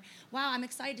have here. Wow, I'm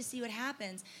excited to see what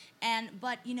happens.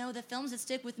 But you know, the films that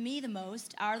stick with me the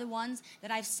most are the ones that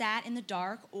I've sat in the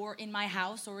dark or in my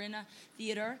house or in a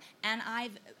theater, and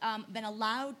I've been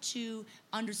allowed to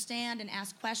understand and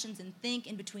ask questions and think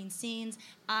in between scenes.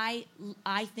 I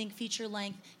think feature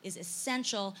length is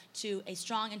essential to a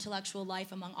strong intellectual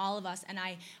life among all of us, and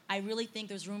I really think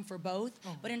there's room for both.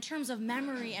 Oh. But in terms of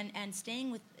memory and staying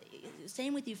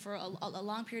with you for a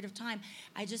long period of time,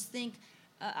 I just think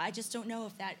I just don't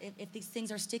know if these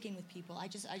things are sticking with people.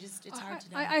 It's hard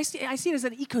to know. I see it as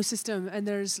an ecosystem, and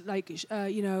there's like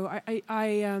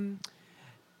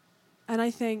and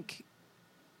I think,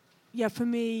 yeah, for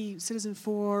me, Citizen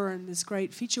 4 and this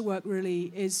great feature work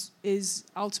really is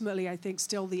ultimately, I think,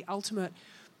 still the ultimate.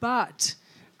 But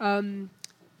there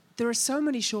are so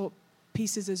many short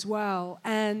pieces as well,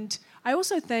 and I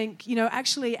also think, you know,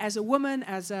 actually as a woman,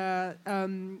 as a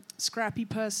scrappy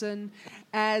person,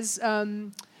 as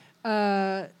an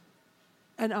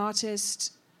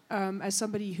artist, as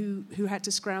somebody who had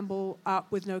to scramble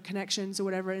up with no connections or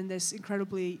whatever in this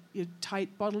incredibly tight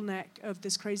bottleneck of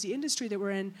this crazy industry that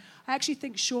we're in, I actually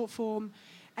think short form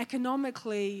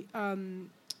economically,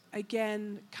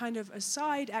 again, kind of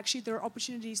aside, actually there are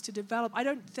opportunities to develop. I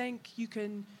don't think you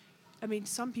can, I mean,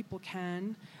 some people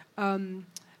can.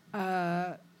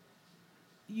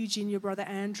 Eugene, your brother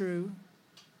Andrew,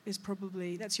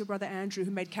 that's your brother Andrew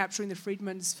who made Capturing the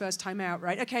Freedmen's first time out,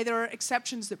 right? Okay, there are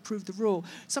exceptions that prove the rule.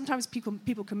 Sometimes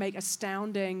people can make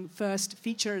astounding first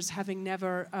features having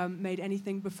never made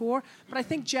anything before. But I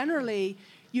think generally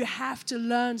you have to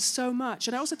learn so much.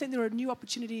 And I also think there are new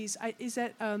opportunities.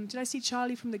 Did I see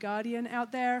Charlie from The Guardian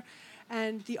out there?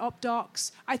 And the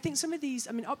OpDocs. I think some of these,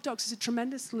 I mean, OpDocs is a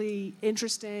tremendously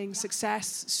interesting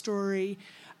success story.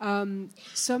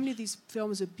 So many of these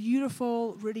films are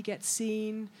beautiful, really get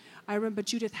seen. I remember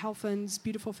Judith Halfand's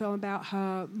beautiful film about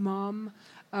her mom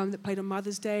that played on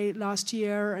Mother's Day last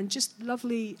year, and just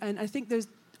lovely. And I think there's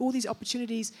all these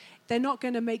opportunities. They're not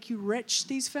going to make you rich,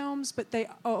 these films,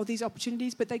 or these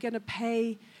opportunities, but they're going to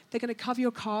pay. They're going to cover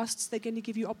your costs. They're going to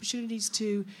give you opportunities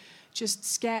to just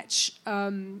sketch.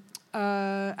 And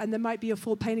there might be a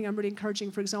full painting. I'm really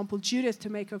encouraging, for example, Judith to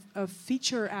make a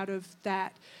feature out of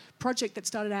that project that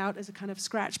started out as a kind of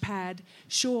scratch pad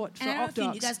short for and I don't know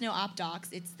if you OpDocs. guys know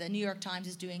OpDocs. It's the New York Times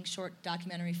is doing short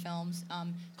documentary films.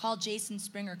 Call Jason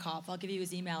Springerkopf. I'll give you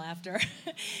his email after.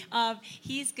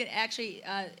 He's actually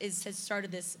has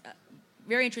started this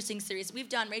very interesting series.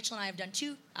 Rachel and I have done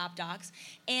 2 OpDocs,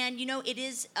 and it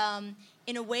is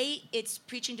in a way it's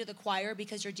preaching to the choir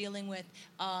because you're dealing with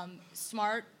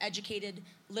smart, educated,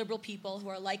 liberal people who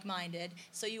are like-minded.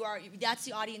 So that's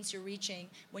the audience you're reaching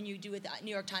when you do with the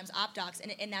New York Times OpDocs,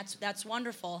 and that's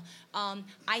wonderful.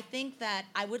 I think that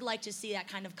I would like to see that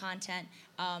kind of content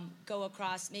go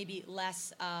across maybe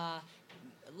less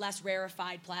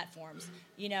rarefied platforms.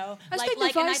 And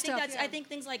I think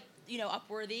things like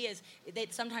Upworthy is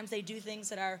sometimes they do things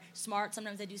that are smart,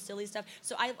 sometimes they do silly stuff.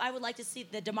 So I would like to see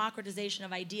the democratization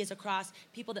of ideas across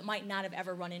people that might not have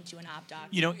ever run into an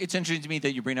OpDoc. It's interesting to me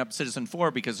that you bring up Citizen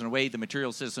 4 because in a way the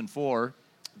material Citizen 4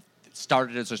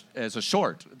 started as a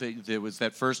short. There was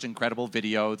that first incredible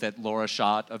video that Laura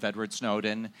shot of Edward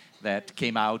Snowden that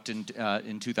came out in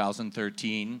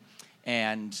 2013,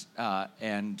 and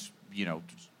it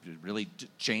really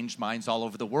changed minds all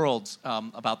over the world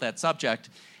about that subject.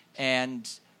 And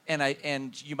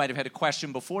you might have had a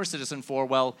question before Citizen 4.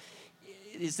 Well,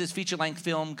 is this feature-length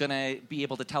film going to be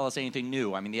able to tell us anything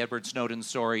new? I mean, the Edward Snowden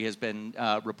story has been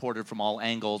reported from all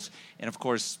angles, and of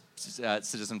course,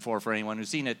 Citizen 4. For anyone who's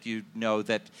seen it, you know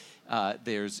that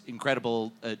there's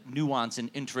incredible nuance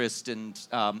and interest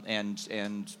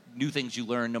and new things you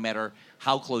learn no matter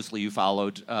how closely you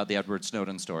followed the Edward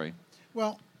Snowden story.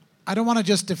 Well, I don't want to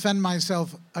just defend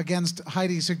myself against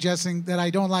Heidi suggesting that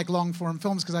I don't like long-form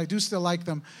films, because I do still like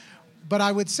them. But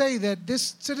I would say that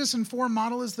this Citizen 4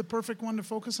 model is the perfect one to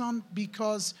focus on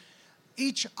because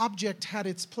each object had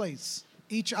its place.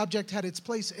 Each object had its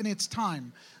place in its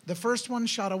time. The first one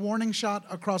shot a warning shot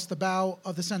across the bow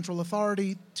of the Central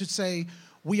Authority to say,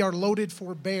 we are loaded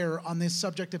for bear on this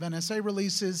subject of NSA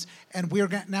releases, and we're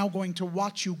now going to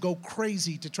watch you go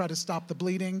crazy to try to stop the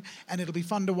bleeding, and it'll be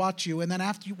fun to watch you. And then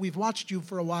after we've watched you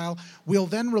for a while, we'll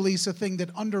then release a thing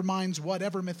that undermines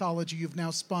whatever mythology you've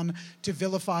now spun to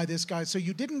vilify this guy. So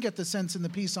you didn't get the sense in the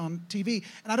piece on TV,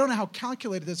 and I don't know how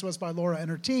calculated this was by Laura and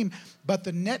her team, but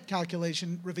the net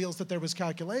calculation reveals that there was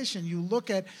calculation. You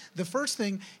look at the first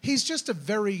thing, he's just a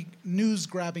very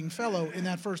news-grabbing fellow in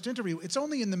that first interview. It's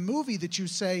only in the movie that you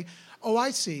say, oh,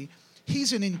 I see.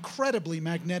 He's an incredibly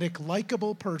magnetic,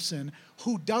 likable person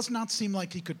who does not seem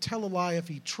like he could tell a lie if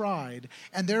he tried,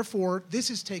 and therefore this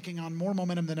is taking on more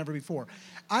momentum than ever before.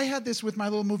 I had this with my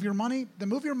little Move Your Money. The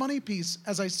Move Your Money piece,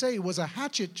 as I say, was a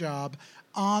hatchet job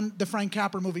on the Frank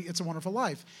Capra movie, It's a Wonderful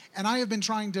Life. And I have been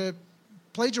trying to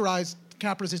plagiarize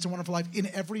Capra's It's a Wonderful Life in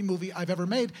every movie I've ever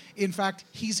made. In fact,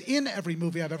 he's in every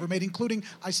movie I've ever made, including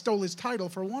I stole his title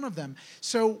for one of them.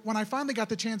 So when I finally got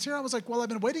the chance here, I was like, well, I've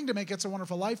been waiting to make It's a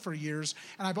Wonderful Life for years,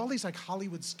 and I have all these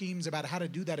Hollywood schemes about how to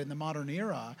do that in the modern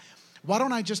era. Why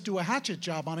don't I just do a hatchet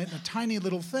job on it in a tiny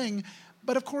little thing?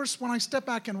 But of course, when I step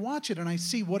back and watch it and I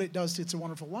see what it does to It's a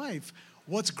Wonderful Life,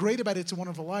 what's great about It's a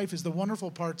Wonderful Life is the wonderful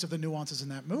parts of the nuances in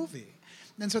that movie.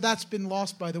 And so that's been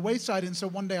lost by the wayside, and so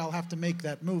one day I'll have to make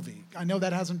that movie. I know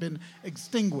that hasn't been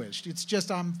extinguished. It's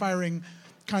just I'm firing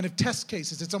kind of test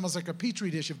cases. It's almost like a petri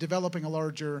dish of developing a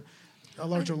larger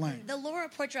length. The Laura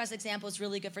Poitras example is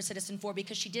really good for Citizen 4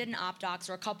 because she did an OpDocs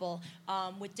or a couple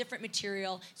with different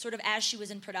material sort of as she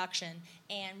was in production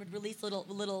and would release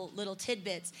little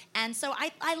tidbits. And so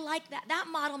I like that. That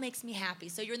model makes me happy.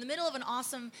 So you're in the middle of an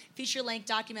awesome feature-length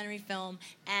documentary film,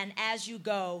 and as you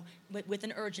go with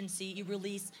an urgency, you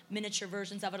release miniature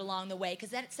versions of it along the way because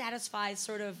that satisfies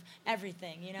sort of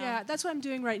everything, you know? Yeah, that's what I'm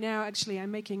doing right now, actually.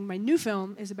 I'm making my new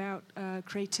film is about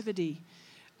creativity.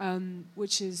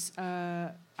 Which is,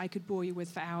 I could bore you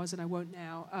with for hours, and I won't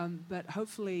now. But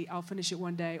hopefully I'll finish it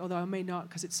one day, although I may not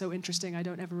because it's so interesting. I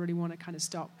don't ever really want to kind of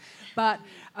stop. But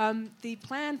the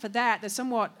plan for that, there's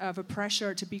somewhat of a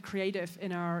pressure to be creative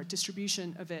in our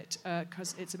distribution of it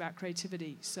because it's about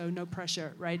creativity, so no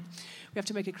pressure, right? We have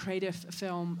to make a creative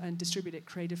film and distribute it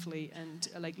creatively and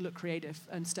look creative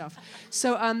and stuff.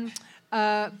 So,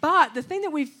 but the thing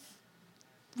that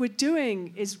we're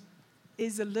doing is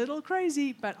is a little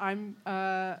crazy, but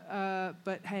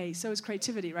but hey, so is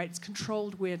creativity, right? It's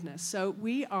controlled weirdness. So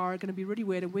we are going to be really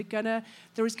weird, and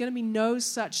there is going to be no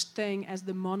such thing as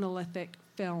the monolithic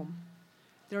film.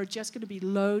 There are just going to be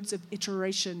loads of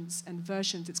iterations and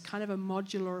versions. It's kind of a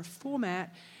modular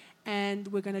format, and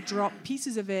we're going to drop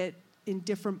pieces of it in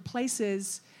different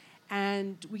places,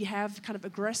 and we have kind of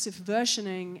aggressive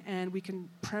versioning, and we can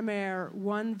premiere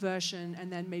one version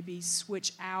and then maybe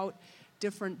switch out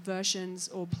different versions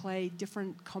or play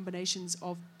different combinations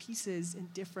of pieces in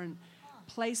different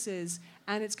places,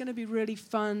 and it's going to be really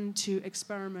fun to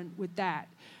experiment with that.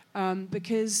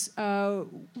 Because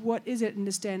what is it in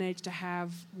this day and age to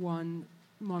have one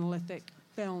monolithic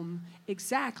film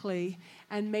exactly?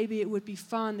 And maybe it would be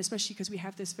fun, especially because we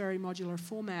have this very modular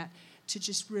format, to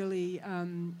just really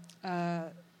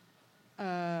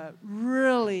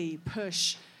really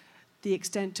push the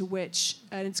extent to which,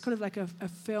 and it's kind of like a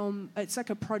film, it's like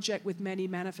a project with many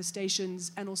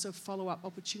manifestations and also follow-up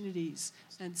opportunities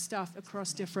and stuff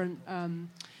across different all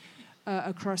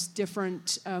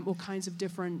kinds of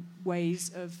different ways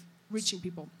of reaching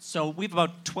people. So we have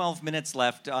about 12 minutes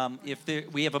left.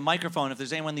 We have a microphone. If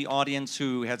there's anyone in the audience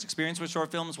who has experience with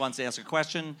short films, wants to ask a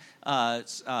question.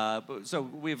 So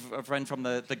we have a friend from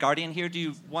The Guardian here. Do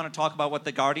you want to talk about what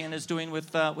The Guardian is doing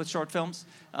with short films?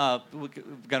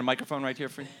 We've got a microphone right here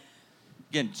for you.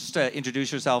 Again, just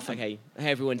introduce yourself. Okay.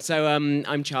 Hey, everyone. So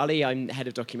I'm Charlie. I'm head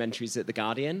of documentaries at The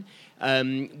Guardian.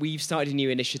 We've started a new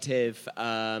initiative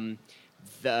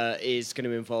that is going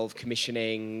to involve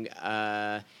commissioning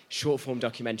short-form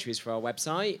documentaries for our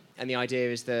website. And the idea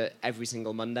is that every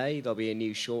single Monday, there'll be a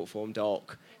new short-form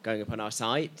doc going up on our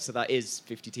site. So that is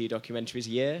 52 documentaries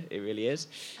a year. It really is.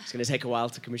 It's going to take a while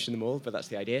to commission them all, but that's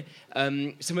the idea.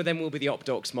 Some of them will be the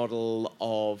OpDocs model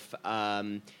of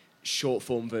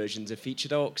short-form versions of feature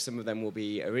docs. Some of them will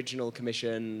be original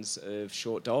commissions of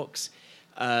short docs.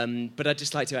 But I'd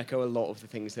just like to echo a lot of the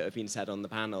things that have been said on the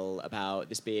panel about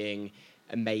this being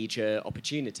a major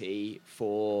opportunity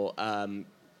for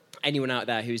anyone out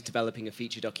there who's developing a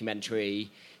feature documentary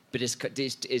but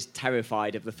is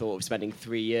terrified of the thought of spending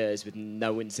 3 years with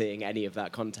no one seeing any of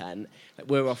that content. Like,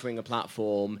 we're offering a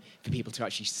platform for people to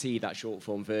actually see that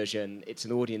short-form version. It's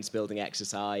an audience-building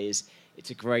exercise. It's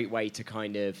a great way to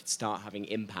kind of start having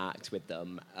impact with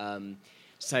them.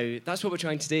 So that's what we're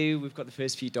trying to do. We've got the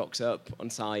first few docs up on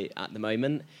site at the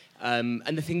moment.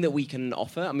 And the thing that we can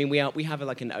offer, I mean, we have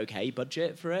an okay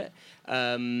budget for it.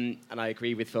 And I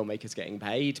agree with filmmakers getting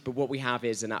paid. But what we have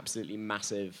is an absolutely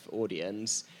massive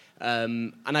audience.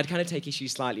 And I'd kind of take issue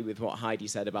slightly with what Heidi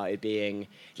said about it being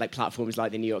like platforms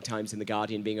like the New York Times and the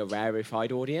Guardian being a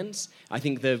rarefied audience. I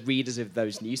think the readers of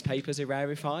those newspapers are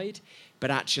rarefied. But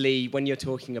actually, when you're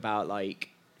talking about like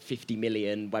 50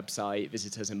 million website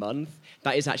visitors a month,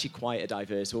 that is actually quite a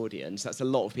diverse audience. That's a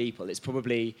lot of people. It's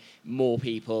probably more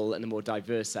people and a more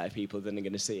diverse set of people than are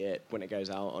going to see it when it goes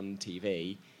out on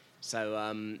TV. So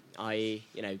I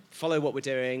follow what we're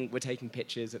doing. We're taking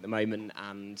pictures at the moment,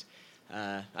 and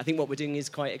I think what we're doing is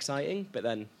quite exciting, but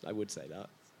then I would say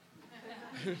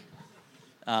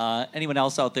that. Anyone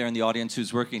else out there in the audience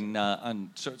who's working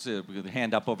on shorts, with a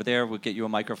hand up over there, we'll get you a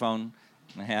microphone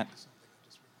and a hat.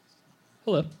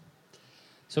 Hello.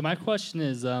 So my question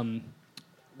is,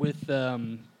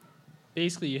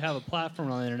 basically you have a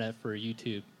platform on the internet for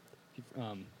YouTube.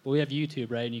 We have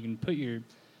YouTube, right? And you can put your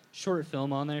short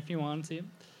film on there if you want to.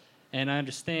 And I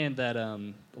understand that a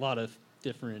lot of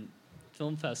different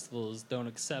film festivals don't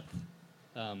accept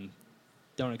them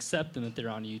that they're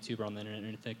on YouTube or on the internet or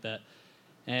anything like that.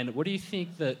 And what do you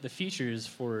think the future is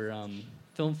for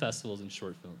film festivals and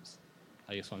short films?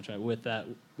 I guess what I'm trying with that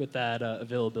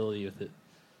availability with it.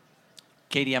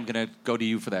 Katie, I'm going to go to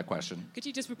you for that question. Could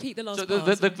you just repeat the last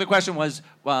part? The question was,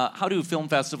 how do film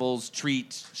festivals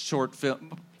treat short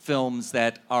films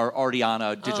that are already on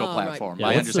a digital platform? Right. Yeah,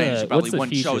 I understand you probably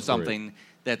wouldn't show for something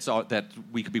that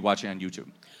we could be watching on YouTube.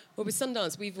 Well, with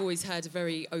Sundance, we've always had a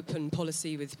very open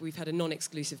policy. We've had a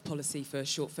non-exclusive policy for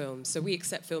short films. So we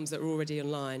accept films that are already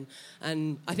online.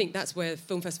 And I think that's where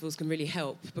film festivals can really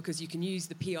help, because you can use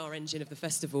the PR engine of the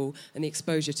festival and the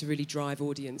exposure to really drive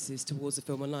audiences towards the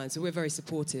film online. So we're very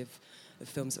supportive of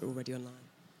films that are already online.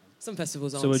 Some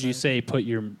festivals aren't. So would you say put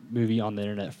your movie on the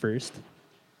internet first?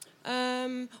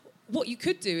 What you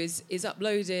could do is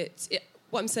upload it.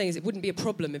 What I'm saying is it wouldn't be a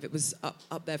problem if it was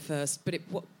up there first, but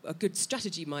what a good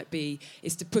strategy might be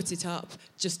is to put it up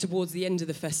just towards the end of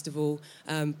the festival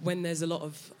when there's a lot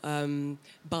of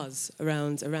buzz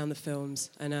around the films,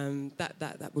 and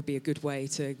that would be a good way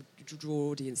to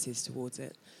draw audiences towards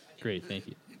it. Great, thank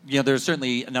you. there's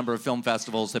certainly a number of film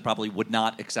festivals that probably would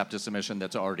not accept a submission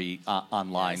that's already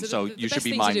online. So you should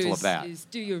be mindful of that. Is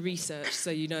do your research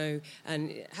so you know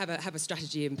and have a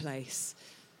strategy in place.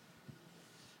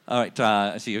 All right,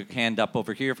 I see your hand up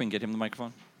over here. If we can get him the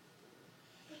microphone.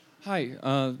 Hi,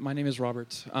 my name is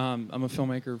Robert. I'm a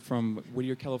filmmaker from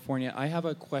Whittier, California. I have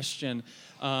a question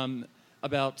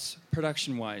about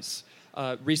production-wise.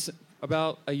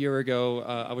 About a year ago,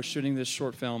 I was shooting this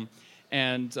short film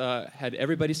and had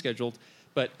everybody scheduled,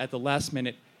 but at the last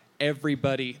minute,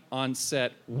 everybody on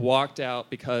set walked out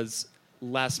because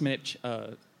last-minute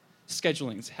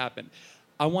schedulings happened.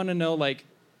 I want to know,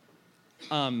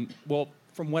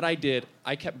 from what I did,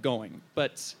 I kept going,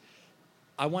 but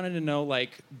I wanted to know,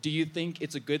 do you think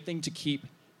it's a good thing to keep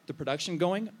the production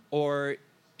going, or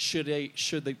should you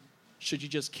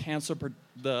just cancel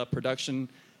the production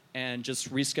and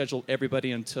just reschedule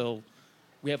everybody until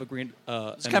we have agreed?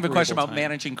 It's kind of a question about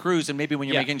managing crews, and maybe when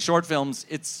you're making short films,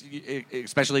 it's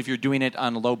especially if you're doing it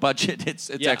on a low budget, it's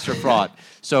extra fraught.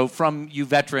 So, from you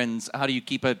veterans, how do you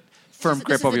keep a firm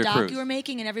grip over your crews? This is a doc you were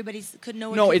making, and everybody could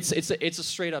know. No, it's a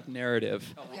straight up narrative.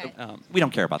 Okay. We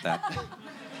don't care about that.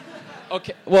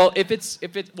 Okay. Well, if it's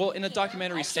in a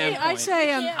documentary standpoint, I'd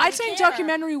say in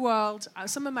documentary world,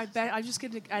 some of my best.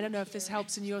 I don't know if this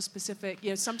helps in your specific.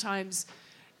 Sometimes,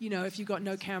 if you've got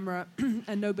no camera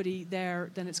and nobody there,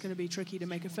 then it's going to be tricky to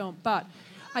make a film. But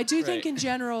I do think in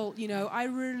general, I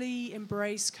really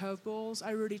embrace curveballs.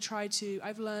 I really try to.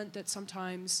 I've learned that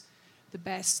sometimes the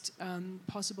best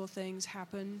possible things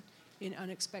happen in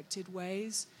unexpected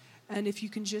ways, and if you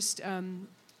can just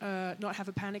not have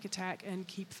a panic attack and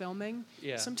keep filming.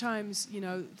 Yeah. Sometimes,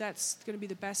 that's going to be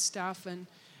the best stuff, and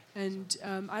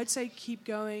I'd say keep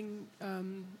going.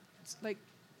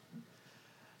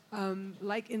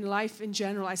 Like in life in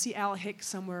general, I see Al Hicks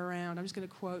somewhere around. I'm just going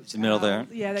to quote. The middle there.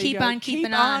 Yeah, there keep you go. On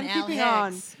keeping on, Al keeping Hicks.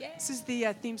 on. Yeah. This is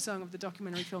the theme song of the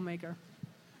documentary filmmaker.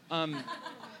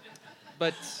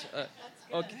 But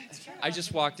okay, I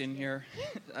just walked in here.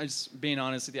 I'm just being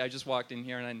honest with you. I just walked in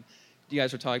here and you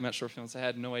guys were talking about short films. I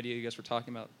had no idea you guys were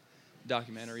talking about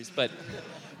documentaries. But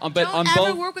don't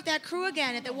ever work with that crew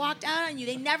again. If they walked out on you,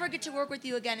 they never get to work with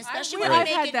you again, especially when they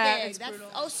make it big.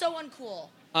 That's so uncool.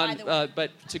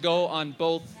 But to go on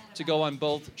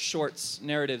both shorts,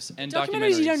 narratives, and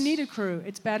documentaries, you don't need a crew.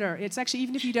 It's better. It's actually,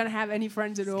 even if you don't have any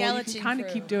friends at all, you can kind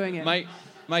of keep doing it.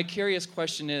 My curious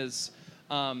question is,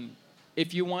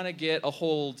 if you want to get a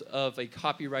hold of a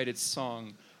copyrighted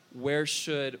song, what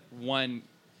should one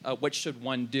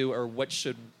do, or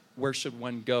where should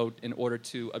one go in order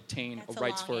to obtain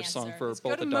rights for a song for both a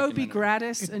documentary? Go to Moby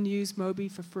gratis and use Moby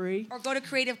for free. Or go to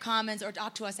Creative Commons or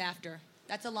talk to us after.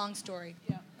 That's a long story.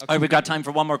 Yeah. Okay. All right, we've got time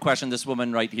for one more question. This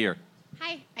woman right here.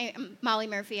 Hi, I'm Molly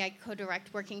Murphy. I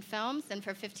co-direct Working Films, and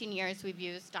for 15 years we've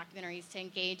used documentaries to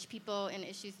engage people in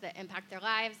issues that impact their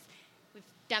lives. We've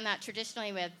done that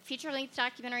traditionally with feature-length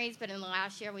documentaries, but in the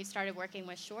last year we started working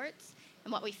with shorts,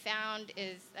 and what we found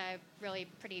is a really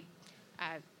pretty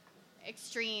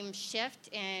extreme shift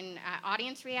in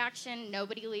audience reaction.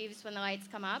 Nobody leaves when the lights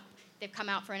come up. They've come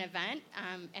out for an event,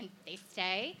 and they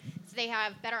stay. So they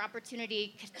have better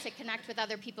opportunity to connect with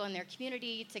other people in their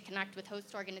community, to connect with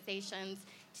host organizations,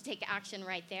 to take action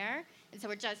right there. And so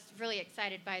we're just really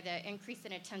excited by the increase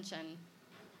in attention.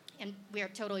 And we are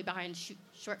totally behind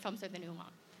short films are the new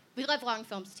long. We love long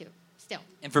films, too, still.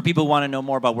 And for people who want to know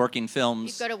more about Working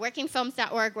Films, you go to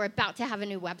workingfilms.org. We're about to have a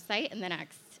new website in the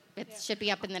next. It should be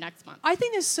up in the next month. I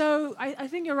think I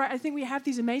think you're right. I think we have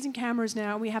these amazing cameras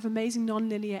now, and we have amazing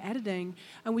non-linear editing,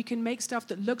 and we can make stuff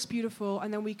that looks beautiful,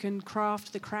 and then we can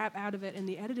craft the crap out of it in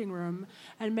the editing room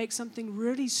and make something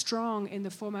really strong in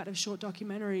the format of short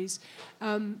documentaries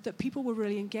that people will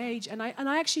really engage. And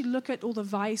I actually look at all the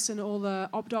Vice and all the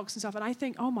OpDocs and stuff, and I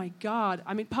think, oh my God.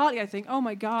 I mean, partly I think, oh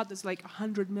my God, there's like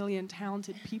 100 million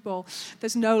talented people.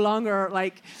 There's no longer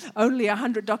like only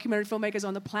 100 documentary filmmakers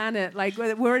on the planet. Like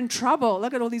we're in trouble.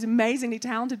 Look at all these amazingly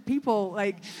talented people.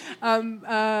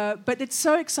 But it's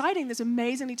so exciting. There's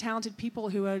amazingly talented people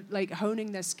who are like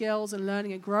honing their skills and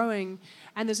learning and growing.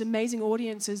 And there's amazing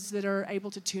audiences that are able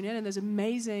to tune in. And there's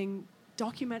amazing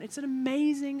It's an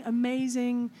amazing,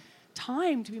 amazing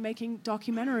time to be making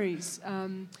documentaries.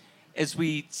 As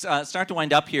we start to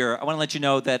wind up here, I want to let you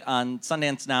know that on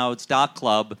Sundance Now's Doc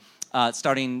Club,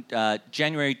 starting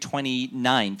January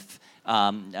 29th,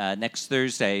 next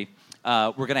Thursday,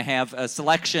 we're going to have a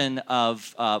selection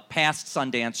of past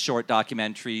Sundance short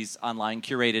documentaries online,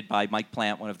 curated by Mike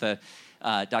Plant, one of the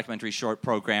documentary short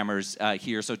programmers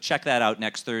here. So check that out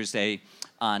next Thursday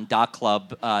on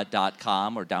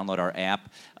DocClub.com or download our app.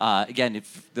 Again,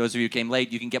 if those of you who came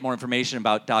late, you can get more information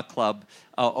about Doc Club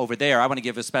over there. I want to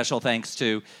give a special thanks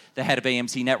to the head of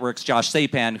AMC Networks, Josh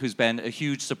Sapan, who's been a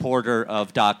huge supporter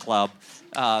of Doc Club.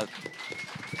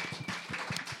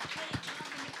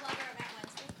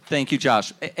 Thank you,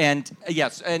 Josh. And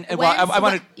yes, and well, I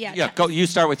want to go. You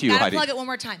start with you, Heidi. Plug it one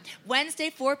more time. Wednesday,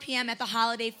 4 p.m. at the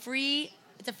Holiday. Free.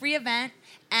 It's a free event,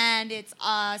 and it's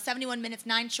 71 minutes,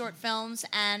 9 short films,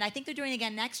 and I think they're doing it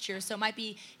again next year, so it might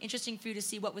be interesting for you to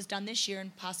see what was done this year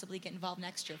and possibly get involved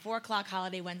next year. 4 o'clock,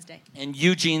 Holiday Wednesday. And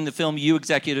Eugene, the film you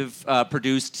executive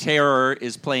produced, Terror,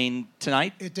 is playing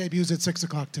tonight? It debuts at 6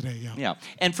 o'clock today, yeah. Yeah.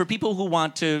 And for people who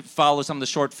want to follow some of the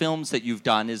short films that you've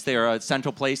done, is there a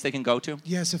central place they can go to?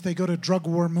 Yes, if they go to Drug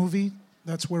War Movie,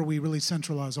 that's where we really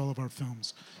centralize all of our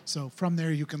films. So from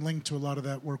there, you can link to a lot of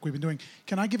that work we've been doing.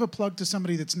 Can I give a plug to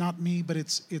somebody that's not me, but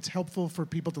it's helpful for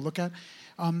people to look at?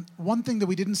 One thing that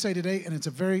we didn't say today, and it's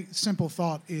a very simple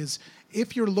thought, is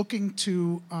if you're looking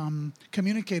to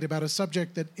communicate about a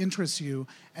subject that interests you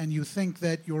and you think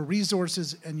that your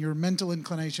resources and your mental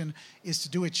inclination is to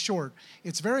do it short,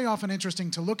 it's very often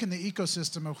interesting to look in the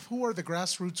ecosystem of who are the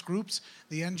grassroots groups,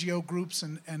 the NGO groups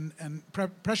and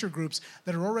pressure groups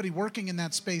that are already working in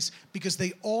that space, because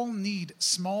they all need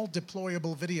small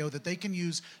deployable video that they can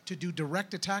use to do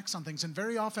direct attacks on things. And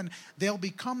very often they'll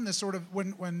become this sort of,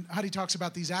 when Heidi talks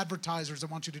about these advertisers that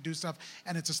want you to do stuff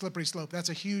and it's a slippery slope, that's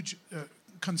a huge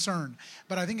concern.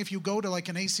 But I think if you go to like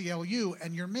an ACLU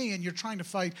and you're me and you're trying to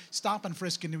fight stop and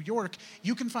frisk in New York,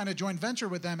 you can find a joint venture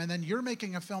with them, and then you're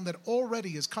making a film that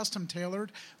already is custom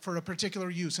tailored for a particular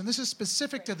use. And this is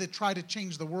specific to the Try to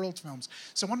Change the World films.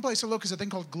 So one place to look is a thing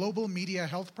called Global Media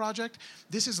Health Project.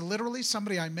 This is literally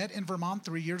somebody I met in Vermont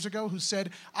 3 years ago who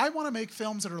said, I want to make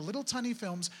films that are little tiny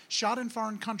films shot in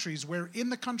foreign countries where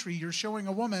in the country you're showing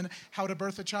a woman how to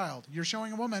birth a child. You're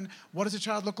showing a woman what does a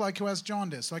child look like who has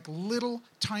jaundice. Like little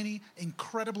tiny,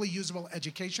 incredibly usable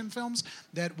education films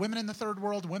that women in the third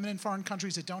world, women in foreign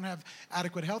countries that don't have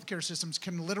adequate healthcare systems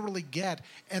can literally get.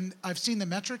 And I've seen the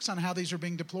metrics on how these are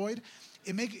being deployed.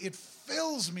 It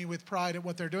fills me with pride at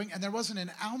what they're doing, and there wasn't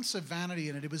an ounce of vanity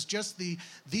in it. It was just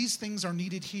these things are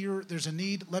needed here, there's a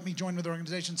need, let me join with the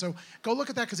organization. So go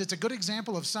look at that, because it's a good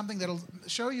example of something that'll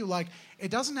show you, like, it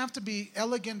doesn't have to be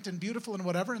elegant and beautiful and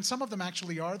whatever, and some of them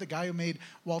actually are. The guy who made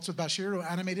Waltz with Bashir, who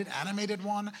animated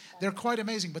one, they're quite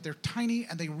amazing, but they're tiny,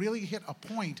 and they really hit a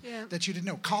point that you didn't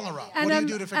know. Cholera, and, what do you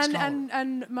do to fix cholera?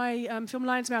 And my film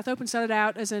Lion's Mouth Open started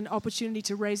out as an opportunity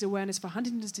to raise awareness for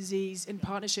Huntington's disease in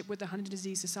partnership with the Huntington's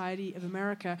Disease Society of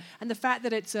America. And the fact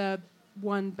that it's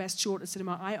won Best Short at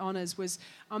Cinema Eye Honors was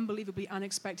unbelievably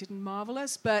unexpected and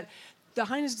marvelous. But the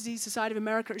Huntington's Disease Society of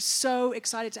America is so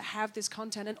excited to have this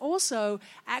content. And also,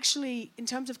 actually, in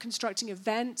terms of constructing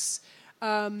events,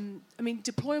 I mean,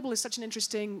 deployable is such an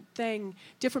interesting thing.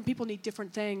 Different people need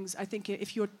different things. I think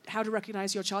if you're how to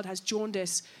recognize your child has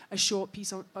jaundice, a short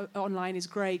piece online is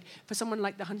great. For someone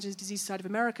like the Huntington's Disease Society of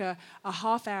America, a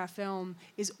half-hour film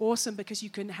is awesome because you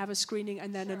can have a screening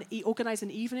and then organize an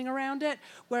evening around it.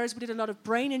 Whereas we did a lot of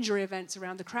brain injury events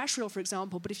around the crash reel, for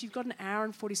example. But if you've got an hour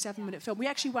and 47-minute film, we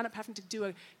actually wound up having to do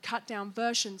a cut-down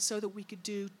version so that we could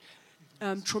do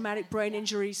Traumatic Brain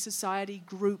Injury Society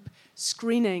group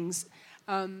screenings.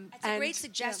 It's a great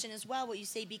suggestion as well, what you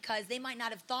say, because they might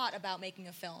not have thought about making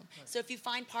a film. Right. So if you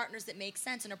find partners that make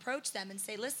sense and approach them and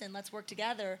say, listen, let's work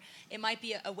together, it might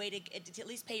be a way to at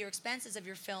least pay your expenses of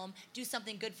your film, do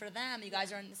something good for them. You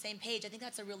guys are on the same page. I think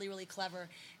that's a really, really clever,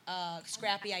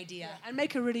 scrappy idea. Yeah. And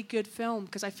make a really good film,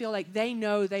 because I feel like they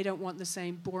know they don't want the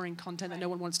same boring content that no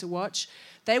one wants to watch.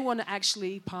 They want to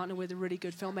actually partner with a really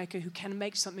good filmmaker who can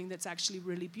make something that's actually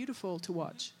really beautiful to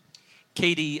watch.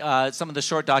 Katie, some of the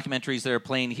short documentaries that are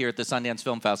playing here at the Sundance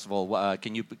Film Festival,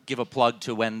 can you give a plug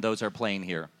to when those are playing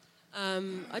here?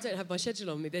 I don't have my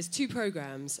schedule on me. There's 2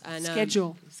 programs. And,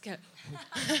 schedule.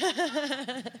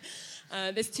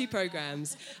 There's 2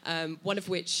 programs, one of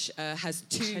which has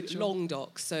 2 long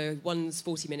docs. So one's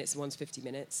 40 minutes and one's 50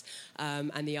 minutes.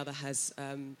 And the other has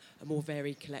a more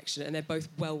varied collection. And they're both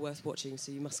well worth watching,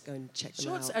 so you must go and check them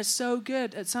out. Shorts are so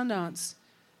good at Sundance.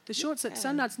 The shorts at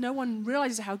Sundance, no one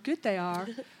realizes how good they are.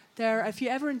 If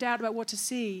you're ever in doubt about what to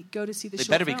see, go to see the short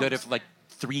They better films. be good if, like,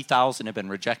 3,000 have been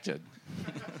rejected.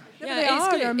 Yeah, it's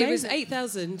good. It was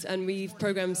 8,000, and we've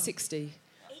programmed 60.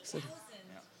 8,000.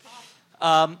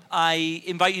 I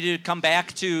invite you to come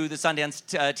back to the Sundance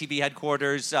TV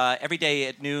headquarters every day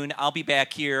at noon. I'll be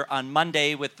back here on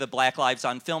Monday with the Black Lives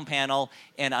on Film panel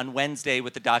and on Wednesday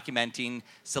with the Documenting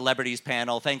Celebrities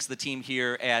panel. Thanks to the team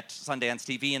here at Sundance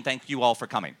TV, and thank you all for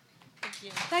coming. Thank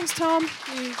you. Thanks, Tom.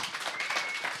 Thank you.